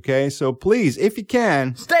join us, okay? So please, if you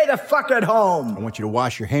can, stay the fuck at home. I want you to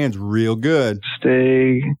wash your hands real good.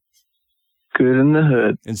 Stay good in the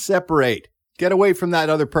hood. And separate. Get away from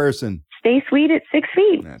that other person. Stay sweet at 6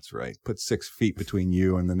 feet. That's right. Put 6 feet between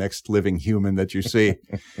you and the next living human that you see.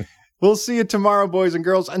 We'll see you tomorrow, boys and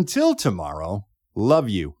girls. Until tomorrow, love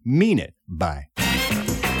you. Mean it. Bye.